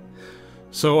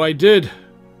 "So I did.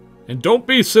 And don't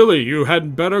be silly. You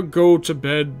had better go to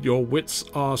bed. Your wits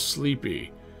are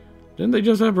sleepy." "Didn't they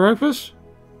just have breakfast?"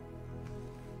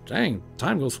 Dang,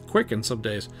 time goes quick in some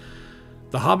days.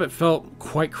 The Hobbit felt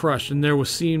quite crushed, and there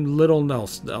seemed little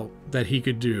else that he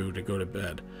could do to go to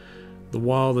bed.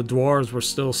 While the dwarves were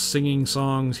still singing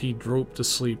songs, he dropped to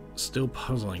sleep, still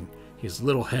puzzling his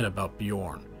little head about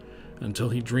Bjorn, until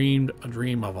he dreamed a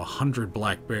dream of 100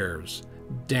 black bears,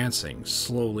 dancing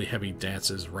slowly heavy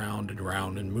dances round and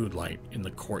round in moonlight in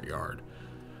the courtyard.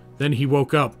 Then he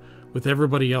woke up with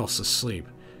everybody else asleep,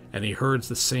 and he heard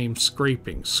the same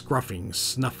scraping, scruffing,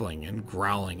 snuffling, and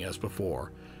growling as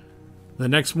before. The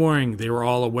next morning they were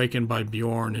all awakened by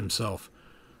Bjorn himself.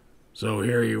 "So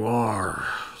here you are,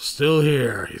 still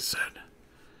here," he said.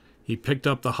 He picked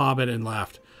up the Hobbit and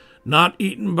laughed. "Not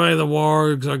eaten by the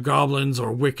wargs or goblins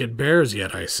or wicked bears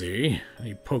yet, I see." And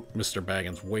he poked Mr.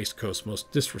 Baggin's waistcoat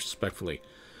most disrespectfully.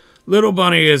 "Little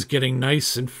Bunny is getting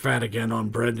nice and fat again on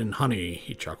bread and honey,"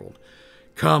 he chuckled.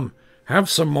 "Come, have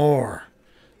some more."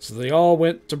 So they all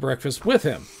went to breakfast with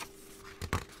him.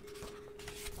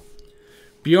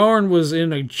 Bjorn was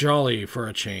in a jolly for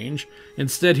a change.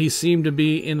 Instead, he seemed to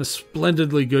be in a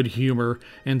splendidly good humor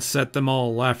and set them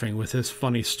all laughing with his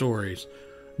funny stories.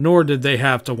 Nor did they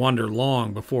have to wonder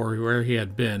long before where he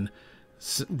had been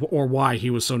or why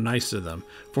he was so nice to them,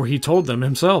 for he told them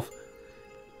himself.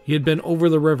 He had been over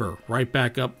the river, right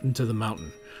back up into the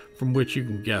mountain, from which you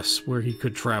can guess where he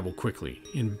could travel quickly,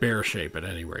 in bear shape at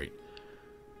any rate.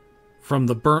 From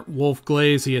the burnt wolf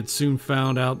glaze, he had soon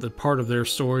found out that part of their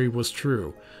story was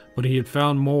true, but he had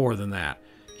found more than that.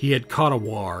 He had caught a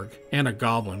warg and a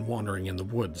goblin wandering in the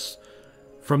woods.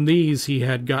 From these he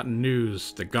had gotten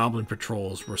news that goblin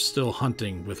patrols were still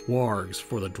hunting with wargs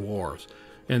for the dwarves,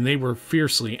 and they were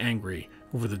fiercely angry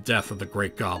over the death of the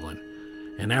great goblin.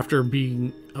 And after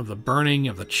being of the burning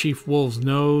of the chief wolf's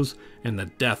nose and the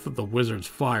death of the wizard's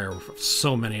fire of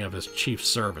so many of his chief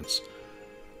servants,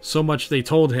 so much they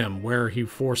told him where he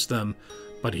forced them,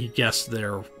 but he guessed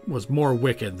there was more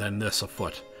wicked than this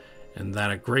afoot, and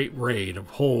that a great raid of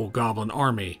whole goblin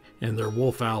army and their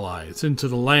wolf allies into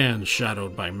the lands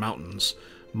shadowed by mountains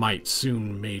might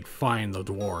soon made find the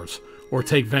dwarves, or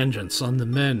take vengeance on the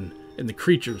men and the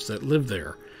creatures that lived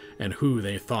there, and who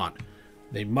they thought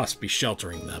they must be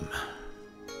sheltering them.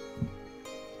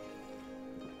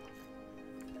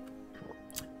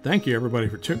 Thank you everybody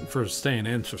for staying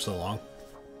in for so long.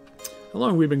 How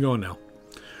long have we been going now?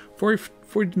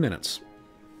 40 minutes.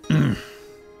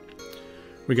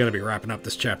 We gotta be wrapping up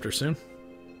this chapter soon.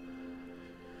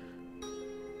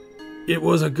 "It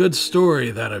was a good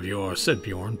story, that of yours," said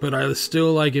Bjorn, "but I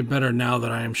still like it better now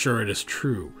that I am sure it is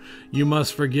true. You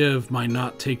must forgive my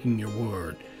not taking your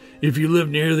word. If you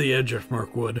lived near the edge of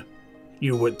Mirkwood,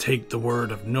 you would take the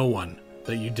word of no one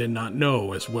that you did not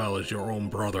know as well as your own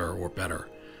brother or better.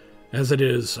 As it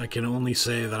is, I can only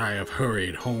say that I have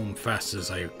hurried home fast as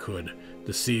I could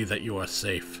to see that you are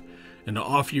safe, and to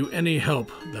offer you any help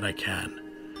that I can.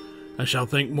 I shall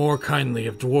think more kindly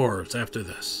of dwarves after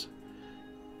this.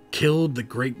 Killed the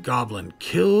great goblin,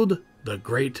 killed the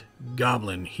great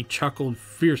goblin," he chuckled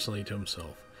fiercely to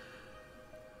himself.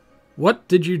 "What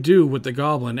did you do with the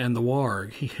goblin and the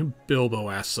warg?" Bilbo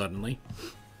asked suddenly.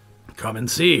 "Come and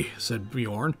see," said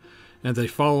Bjorn, and they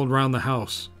followed round the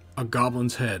house. A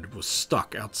goblin's head was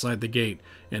stuck outside the gate,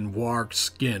 and warg's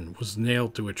skin was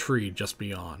nailed to a tree just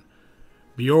beyond.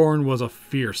 Bjorn was a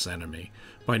fierce enemy.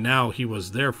 By now he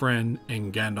was their friend,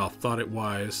 and Gandalf thought it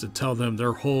wise to tell them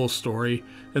their whole story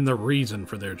and the reason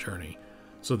for their journey,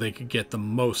 so they could get the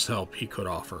most help he could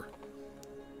offer.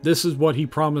 This is what he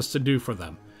promised to do for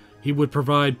them. He would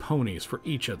provide ponies for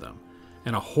each of them,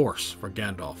 and a horse for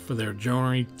Gandalf for their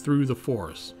journey through the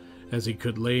forest, as he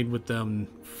could laid with them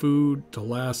food to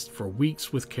last for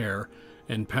weeks with care,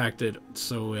 and packed it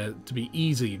so as to be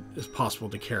easy as possible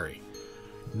to carry.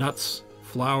 Nuts,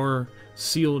 flour,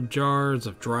 sealed jars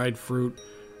of dried fruit,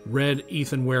 red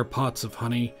earthenware pots of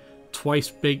honey,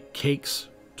 twice-baked cakes.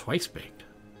 Twice-baked?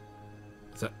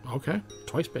 Is that... okay,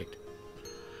 twice-baked.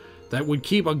 That would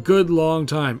keep a good long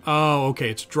time. Oh, okay,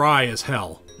 it's dry as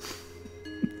hell.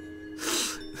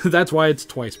 That's why it's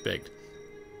twice-baked.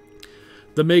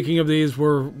 The making of these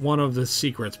were one of the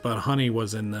secrets, but honey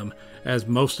was in them, as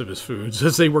most of his foods,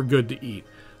 as they were good to eat,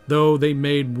 though they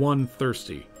made one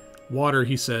thirsty. Water,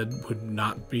 he said, would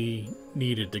not be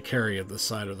needed to carry at the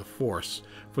side of the forest,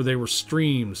 for there were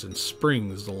streams and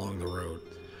springs along the road.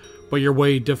 But your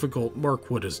way difficult,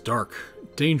 Mirkwood is dark,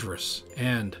 dangerous,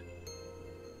 and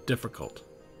difficult,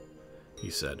 he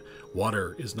said.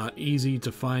 Water is not easy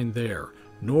to find there,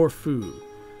 nor food.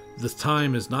 The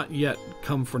time is not yet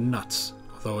come for nuts,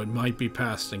 though it might be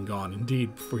past and gone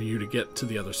indeed for you to get to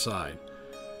the other side.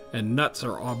 And nuts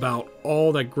are about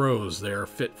all that grows there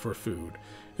fit for food.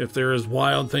 If there is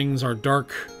wild things are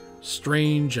dark,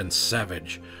 strange, and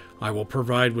savage, I will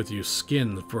provide with you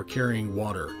skin for carrying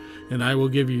water, and I will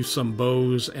give you some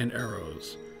bows and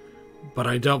arrows. But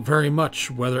I doubt very much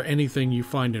whether anything you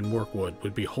find in Mirkwood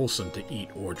would be wholesome to eat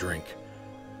or drink.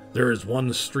 There is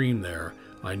one stream there,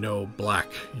 I know, black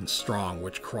and strong,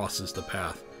 which crosses the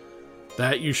path.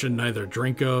 That you should neither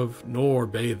drink of nor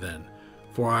bathe in,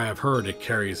 for I have heard it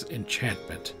carries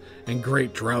enchantment, and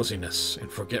great drowsiness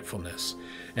and forgetfulness.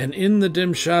 And in the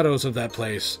dim shadows of that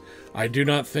place, I do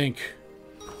not think...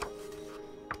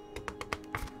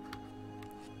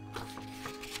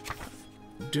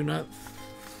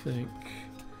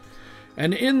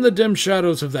 And in the dim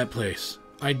shadows of that place,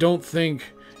 I don't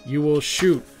think you will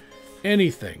shoot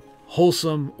anything,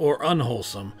 wholesome or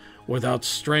unwholesome, without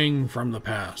straying from the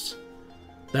paths.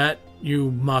 That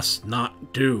you must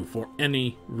not do for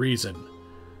any reason.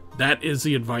 That is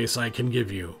the advice I can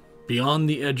give you. Beyond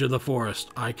the edge of the forest,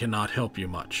 I cannot help you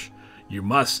much. You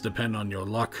must depend on your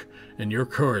luck and your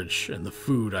courage and the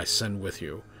food I send with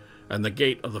you. And the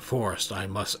gate of the forest I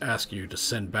must ask you to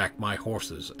send back my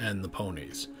horses and the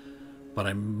ponies. But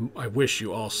I wish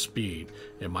you all speed,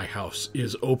 and my house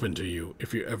is open to you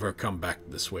if you ever come back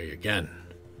this way again.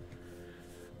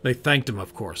 They thanked him,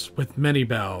 of course, with many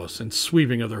bows and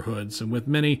sweeping of their hoods, and with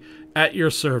many, "At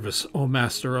your service, O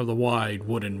master of the wide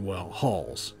wooden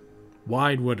halls."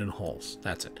 Wide wooden halls,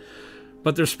 that's it.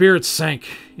 But their spirits sank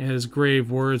in his grave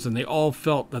words, and they all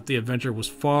felt that the adventure was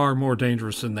far more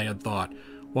dangerous than they had thought,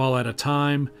 while at a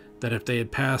time that if they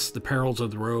had passed the perils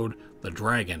of the road, the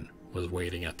dragon was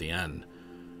waiting at the end.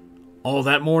 All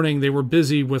that morning they were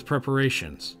busy with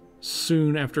preparations.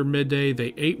 Soon after midday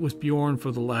they ate with Bjorn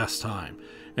for the last time,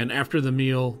 and after the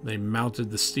meal they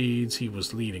mounted the steeds he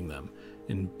was leading them,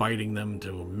 and bidding them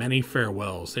to many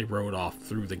farewells they rode off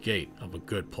through the gate of a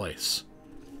good place.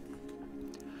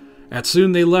 At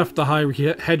soon they left the high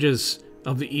hedges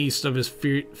of the east of his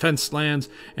fenced lands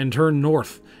and turned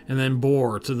north, and then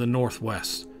bore to the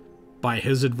northwest. By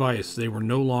his advice, they were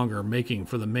no longer making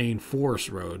for the main forest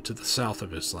road to the south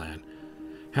of his land.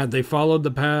 Had they followed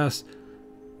the path,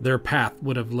 their path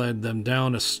would have led them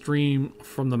down a stream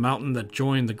from the mountain that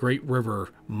joined the great river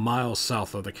miles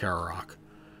south of the Carrock.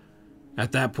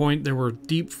 At that point, there were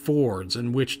deep fords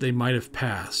in which they might have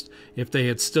passed if they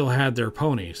had still had their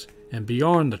ponies, and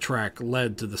beyond the track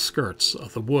led to the skirts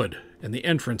of the wood and the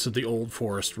entrance of the old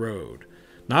forest road.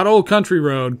 Not old country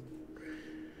road,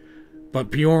 but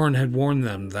Bjorn had warned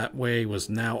them that way was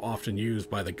now often used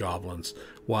by the goblins,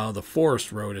 while the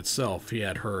forest road itself, he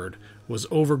had heard, was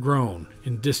overgrown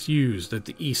and disused at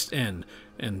the east end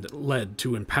and led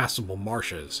to impassable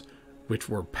marshes, which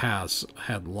were paths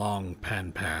had long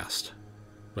passed.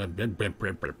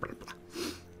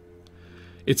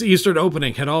 Its eastern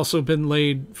opening had also been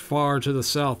laid far to the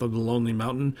south of the lonely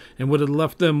mountain, and would have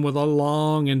left them with a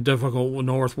long and difficult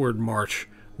northward march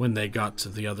when they got to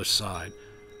the other side.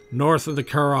 North of the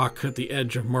Carrock, at the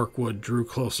edge of Mirkwood, drew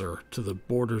closer to the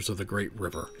borders of the great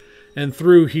river, and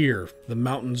through here the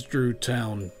mountains drew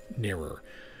town nearer.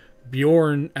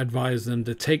 Bjorn advised them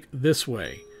to take this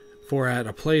way, for at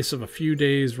a place of a few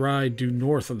days' ride due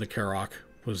north of the Carrock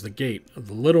was the gate of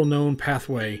the little-known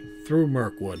pathway through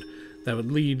Mirkwood that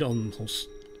would lead almost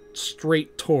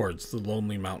straight towards the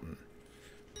lonely mountain.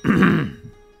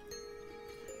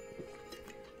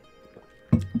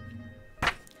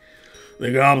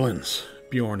 The goblins,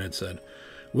 Bjorn had said,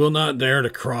 will not dare to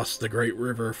cross the great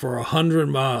river for 100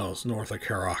 miles north of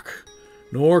Carrock,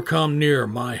 nor come near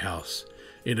my house.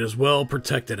 It is well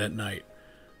protected at night.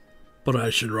 But I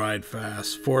should ride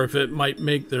fast, for if it might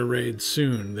make their raid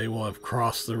soon, they will have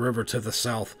crossed the river to the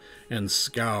south and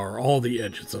scour all the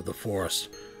edges of the forest,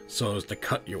 so as to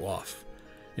cut you off.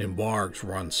 And wargs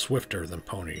run swifter than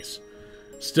ponies.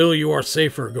 Still, you are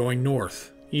safer going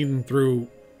north, even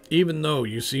though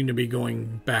you seem to be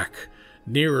going back,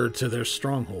 nearer to their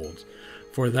strongholds,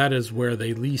 for that is where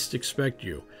they least expect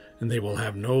you, and they will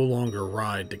have no longer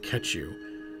ride to catch you.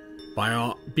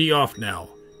 Be off now,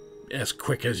 as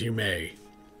quick as you may."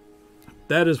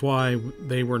 That is why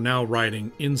they were now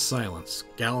riding in silence,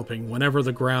 galloping whenever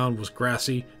the ground was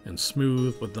grassy and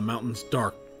smooth, with the mountains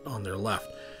dark on their left,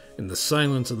 and the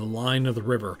silence of the line of the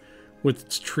river, with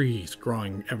its trees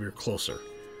growing ever closer.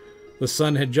 The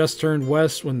sun had just turned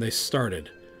west when they started,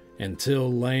 and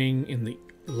till laying in the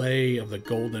lay of the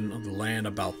golden of the land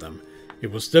about them,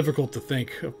 it was difficult to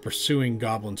think of pursuing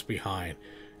goblins behind,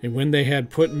 and when they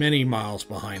had put many miles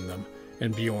behind them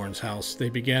and Bjorn's house, they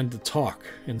began to talk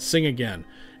and sing again,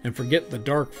 and forget the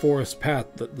dark forest path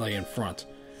that lay in front.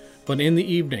 But in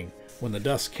the evening, when the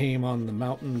dusk came on the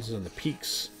mountains and the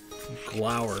peaks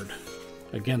glowered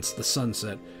against the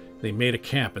sunset, they made a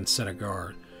camp and set a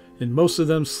guard, and most of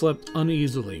them slept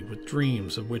uneasily with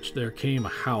dreams of which there came a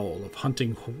howl of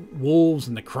hunting wolves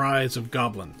and the cries of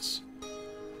goblins.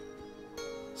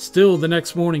 Still the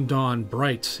next morning dawned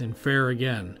bright and fair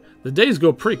again. The days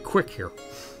go pretty quick here.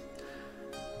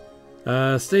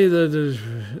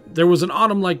 There was an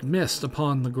autumn-like mist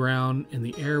upon the ground, and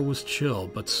the air was chill,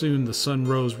 but soon the sun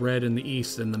rose red in the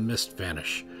east and the mist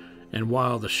vanished, and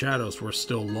while the shadows were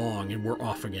still long and were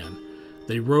off again,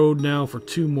 they rode now for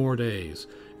 2 more days.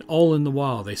 All in the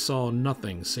while they saw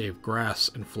nothing save grass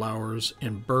and flowers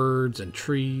and birds and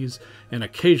trees, and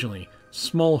occasionally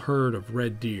small herd of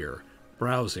red deer,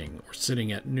 browsing or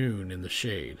sitting at noon in the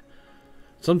shade.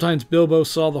 Sometimes Bilbo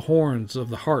saw the horns of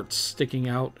the harts sticking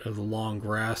out of the long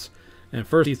grass, and at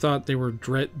first he thought they were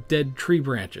dead tree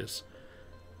branches.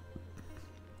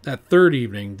 That third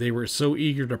evening they were so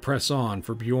eager to press on,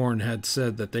 for Bjorn had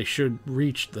said that they should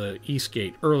reach the east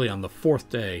gate early on the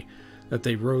 4th day, that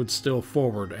they rode still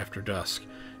forward after dusk,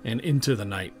 and into the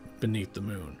night beneath the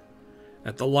moon.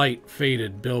 At the light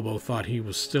faded, Bilbo thought he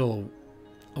was still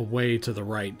away to the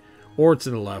right, or to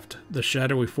the left, the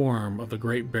shadowy form of the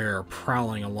great bear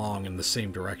prowling along in the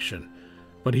same direction.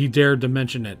 But he dared to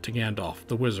mention it to Gandalf.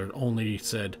 The wizard only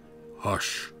said,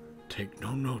 "Hush, take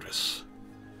no notice."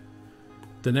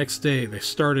 The next day they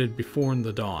started before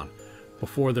the dawn.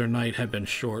 Before their night had been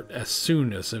short, as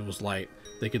soon as it was light,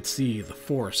 they could see the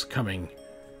forest coming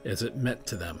as it met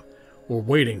to them, or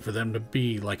waiting for them to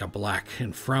be like a black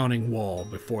and frowning wall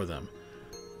before them.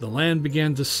 The land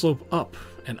began to slope up,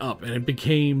 and it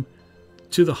became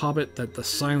to the Hobbit that the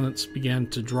silence began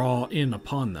to draw in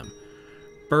upon them.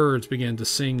 Birds began to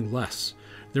sing less.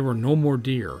 There were no more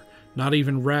deer, not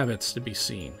even rabbits to be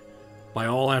seen. By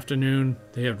all afternoon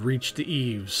they had reached the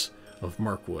eaves of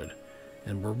Mirkwood,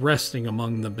 and were resting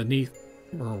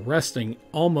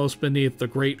almost beneath the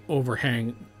great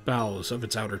overhang boughs of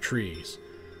its outer trees.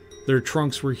 Their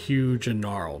trunks were huge and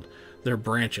gnarled, their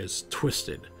branches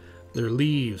twisted, their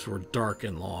leaves were dark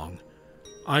and long.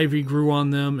 Ivy grew on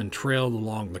them and trailed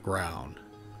along the ground.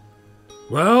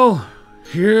 "Well,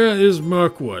 here is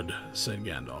Mirkwood," said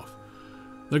Gandalf,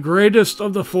 "the greatest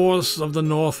of the forests of the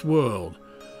North World.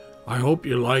 I hope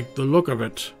you like the look of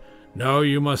it. Now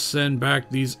you must send back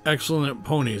these excellent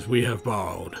ponies we have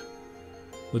borrowed."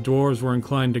 The dwarves were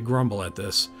inclined to grumble at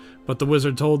this, but the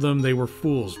wizard told them they were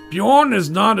fools. "Bjorn is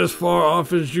not as far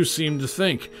off as you seem to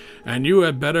think, and you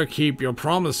had better keep your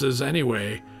promises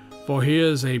anyway, for he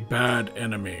is a bad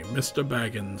enemy, Mr.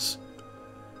 Baggins.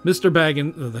 Mr.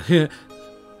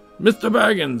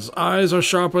 Baggins' eyes are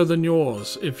sharper than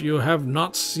yours. If you have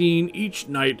not seen each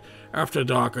night after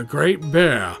dark a great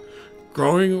bear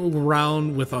going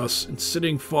around with us and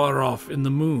sitting far off in the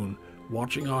moon,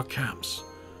 watching our camps,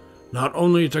 not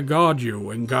only to guard you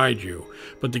and guide you,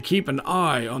 but to keep an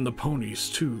eye on the ponies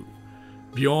too.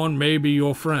 Bjorn may be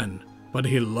your friend, but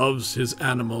he loves his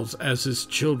animals as his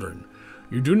children.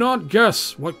 You do not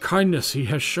guess what kindness he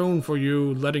has shown for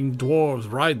you, letting dwarves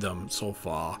ride them so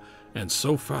far and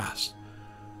so fast,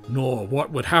 nor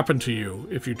what would happen to you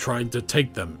if you tried to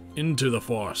take them into the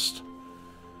forest."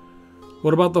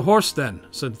 "What about the horse, then?"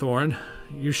 said Thorin.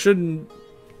 You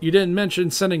didn't mention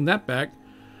sending that back."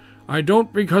 "I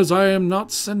don't, because I am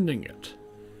not sending it."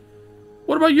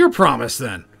 "What about your promise,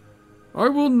 then?" I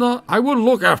will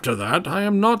look after that. I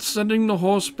am not sending the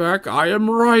horse back. I am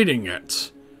riding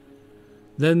it."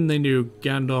 Then they knew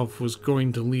Gandalf was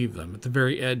going to leave them at the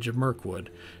very edge of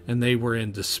Mirkwood, and they were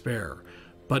in despair,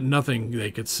 but nothing they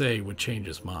could say would change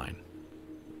his mind.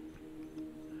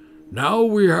 "Now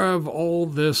we have all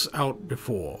this out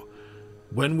before,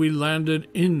 when we landed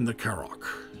in the Carrock,"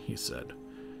 he said.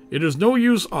 "It is no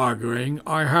use arguing.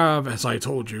 I have, as I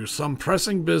told you, some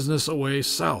pressing business away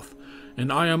south,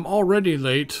 and I am already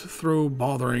late through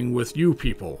bothering with you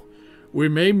people. We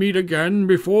may meet again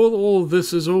before all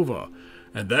this is over,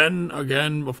 and then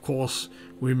again, of course,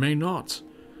 we may not.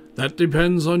 That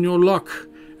depends on your luck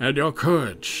and your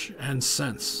courage and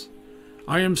sense.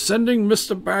 I am sending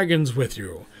Mr. Baggins with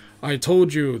you. I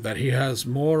told you that he has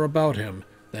more about him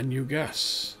than you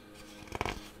guess.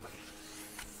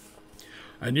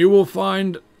 And you will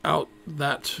find out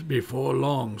that before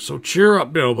long, so cheer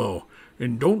up, Bilbo,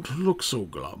 and don't look so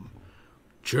glum.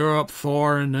 Cheer up,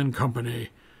 Thorin and company.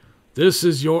 This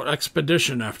is your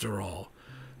expedition, after all.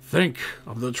 Think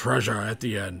of the treasure at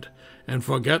the end, and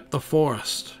forget the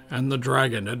forest and the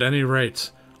dragon at any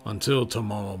rate until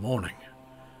tomorrow morning.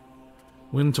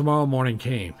 When tomorrow morning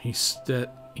came, he still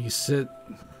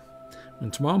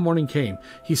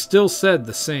said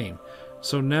the same.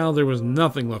 So now there was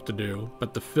nothing left to do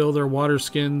but to fill their water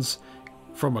skins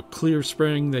from a clear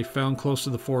spring they found close to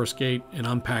the forest gate and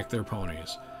unpack their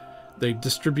ponies. They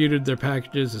distributed their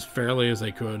packages as fairly as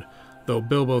they could, though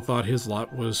Bilbo thought his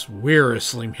lot was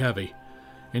wearisomely heavy,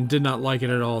 and did not like it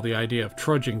at all, the idea of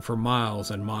trudging for miles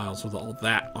and miles with all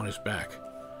that on his back.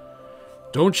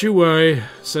 "Don't you worry,"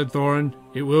 said Thorin.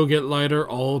 "It will get lighter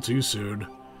all too soon.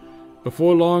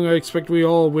 Before long, I expect we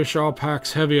all wish our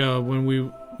packs heavier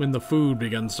when the food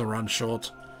begins to run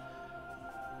short."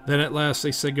 Then at last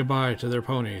they said goodbye to their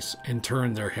ponies and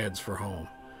turned their heads for home.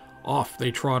 Off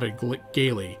they trotted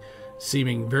gaily,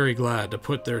 seeming very glad to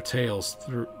put their tails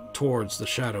towards the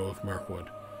shadow of Mirkwood.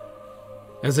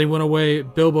 As they went away,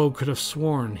 Bilbo could have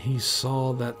sworn he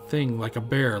saw that thing like a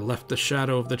bear left the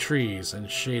shadow of the trees and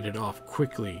shaded off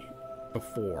quickly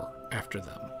after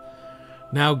them.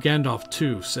 Now Gandalf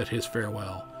too said his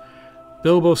farewell.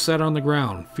 Bilbo sat on the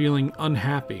ground, feeling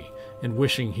unhappy and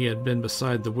wishing he had been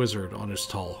beside the wizard on his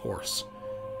tall horse.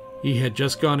 He had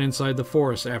just gone inside the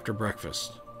forest after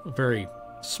breakfast, a very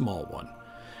small one,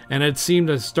 and had seemed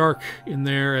as dark in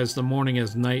there as the morning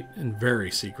as night and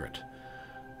very secret.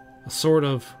 A sort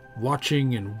of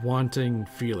watching and wanting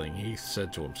feeling, he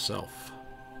said to himself.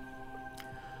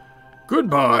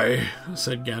 "Goodbye,"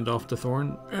 said Gandalf to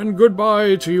Thorin, "and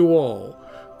goodbye to you all.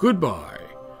 Goodbye.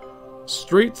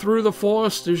 Straight through the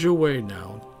forest is your way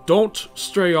now. Don't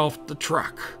stray off the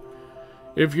track.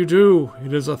 If you do,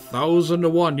 it is 1,000 to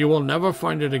 1 you will never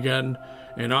find it again,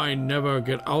 and I never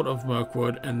get out of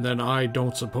Mirkwood, and then I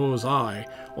don't suppose I,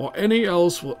 or any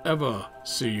else, will ever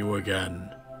see you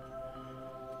again."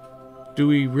 "Do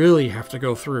we really have to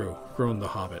go through?" groaned the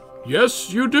hobbit.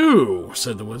 "Yes, you do,"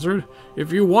 said the wizard.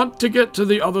 "If you want to get to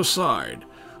the other side,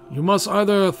 you must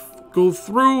either go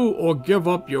through or give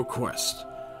up your quest.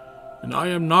 And I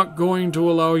am not going to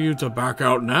allow you to back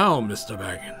out now, Mr.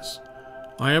 Baggins.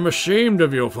 I am ashamed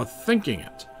of you for thinking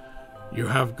it. You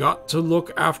have got to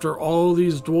look after all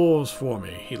these dwarves for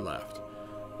me," he laughed.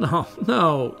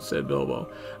 No, said Bilbo.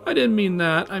 "I didn't mean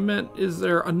that. I meant, is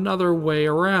there another way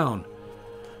around?"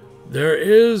 "There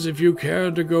is, if you care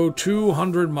to go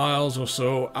 200 miles or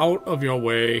so out of your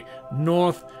way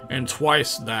north and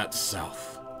twice that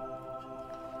south.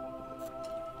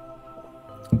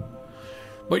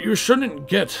 But you shouldn't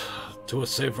get to a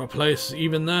safer place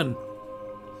even then.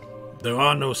 There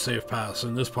are no safe paths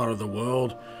in this part of the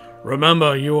world.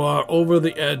 Remember, you are over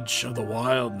the edge of the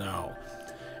wild now,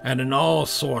 and in all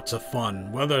sorts of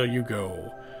fun whether you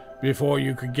go. Before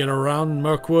you could get around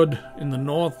Mirkwood in the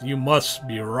north, you must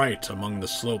be right among the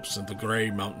slopes of the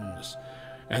Grey Mountains,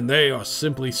 and they are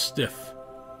simply stiff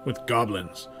with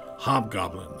goblins,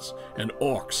 hobgoblins, and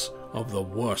orcs of the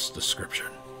worst description.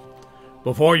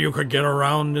 Before you could get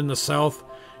around in the south,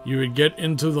 you would get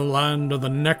into the land of the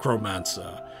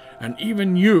necromancer, and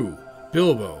even you,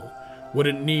 Bilbo,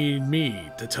 wouldn't need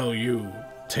me to tell you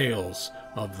tales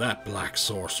of that black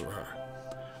sorcerer.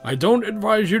 I don't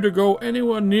advise you to go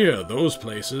anywhere near those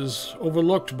places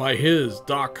overlooked by his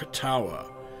dark tower.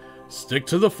 Stick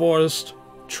to the forest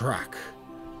track.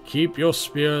 Keep your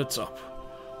spirits up.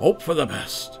 Hope for the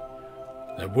best.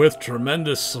 And with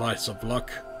tremendous slice of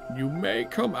luck, you may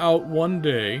come out one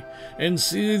day and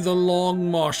see the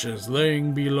long marshes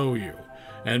laying below you,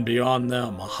 and beyond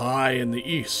them, high in the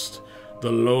east,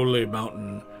 the lowly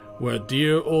mountain where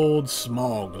dear old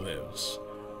Smaug lives,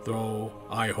 though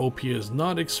I hope he is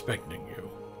not expecting you."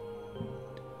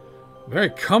 "Very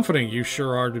comforting you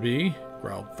sure are to be,"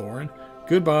 growled Thorin.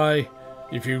 "Goodbye.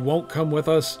 If you won't come with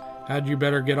us, had you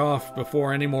better get off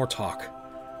before any more talk."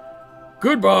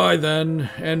 "Goodbye, then,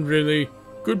 and really,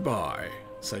 goodbye,"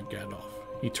 said Gandalf.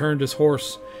 He turned his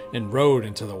horse and rode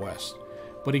into the west,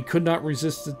 but he could not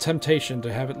resist the temptation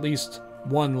to have at least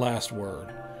one last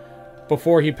word.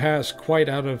 Before he passed quite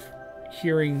out of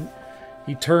hearing,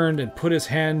 he turned and put his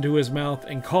hand to his mouth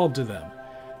and called to them.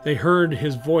 they heard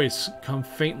his voice come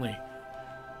faintly.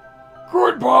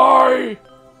 Goodbye!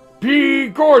 Be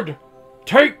good!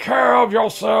 Take care of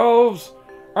yourselves!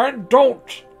 And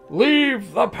don't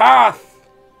leave the path!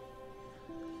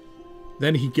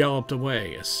 Then he galloped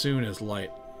away as soon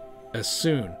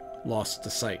lost to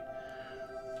sight.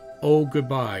 Oh,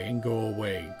 goodbye and go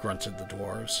away, grunted the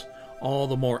dwarves, all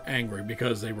the more angry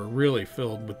because they were really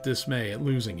filled with dismay at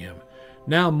losing him.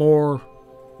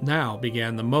 Now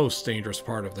began the most dangerous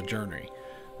part of the journey.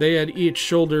 They had each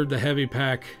shouldered the heavy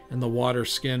pack and the water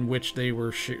skin which they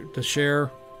were to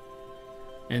share,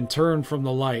 and turned from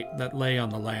the light that lay on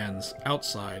the lands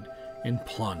outside and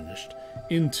plunged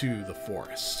into the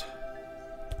forest.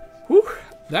 Whew,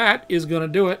 that is going to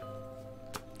do it.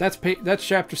 That's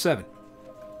chapter 7.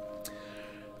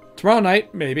 Tomorrow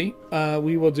night, maybe,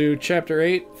 we will do chapter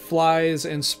 8, Flies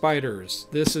and Spiders.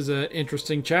 This is an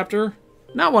interesting chapter.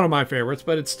 Not one of my favorites,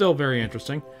 but it's still very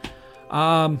interesting.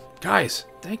 Guys,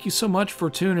 thank you so much for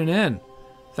tuning in.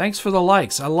 Thanks for the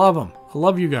likes. I love them. I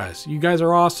love you guys. You guys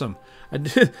are awesome.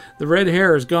 The red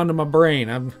hair has gone to my brain.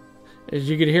 As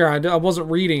you can hear, I wasn't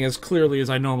reading as clearly as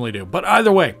I normally do. But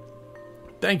either way,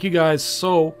 thank you guys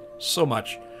so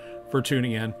much for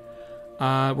tuning in.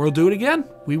 We'll do it again.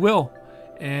 We will.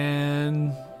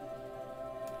 And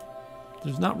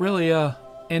there's not really a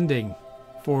ending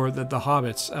for the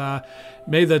Hobbits.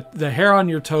 May the hair on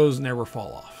your toes never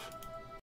fall off.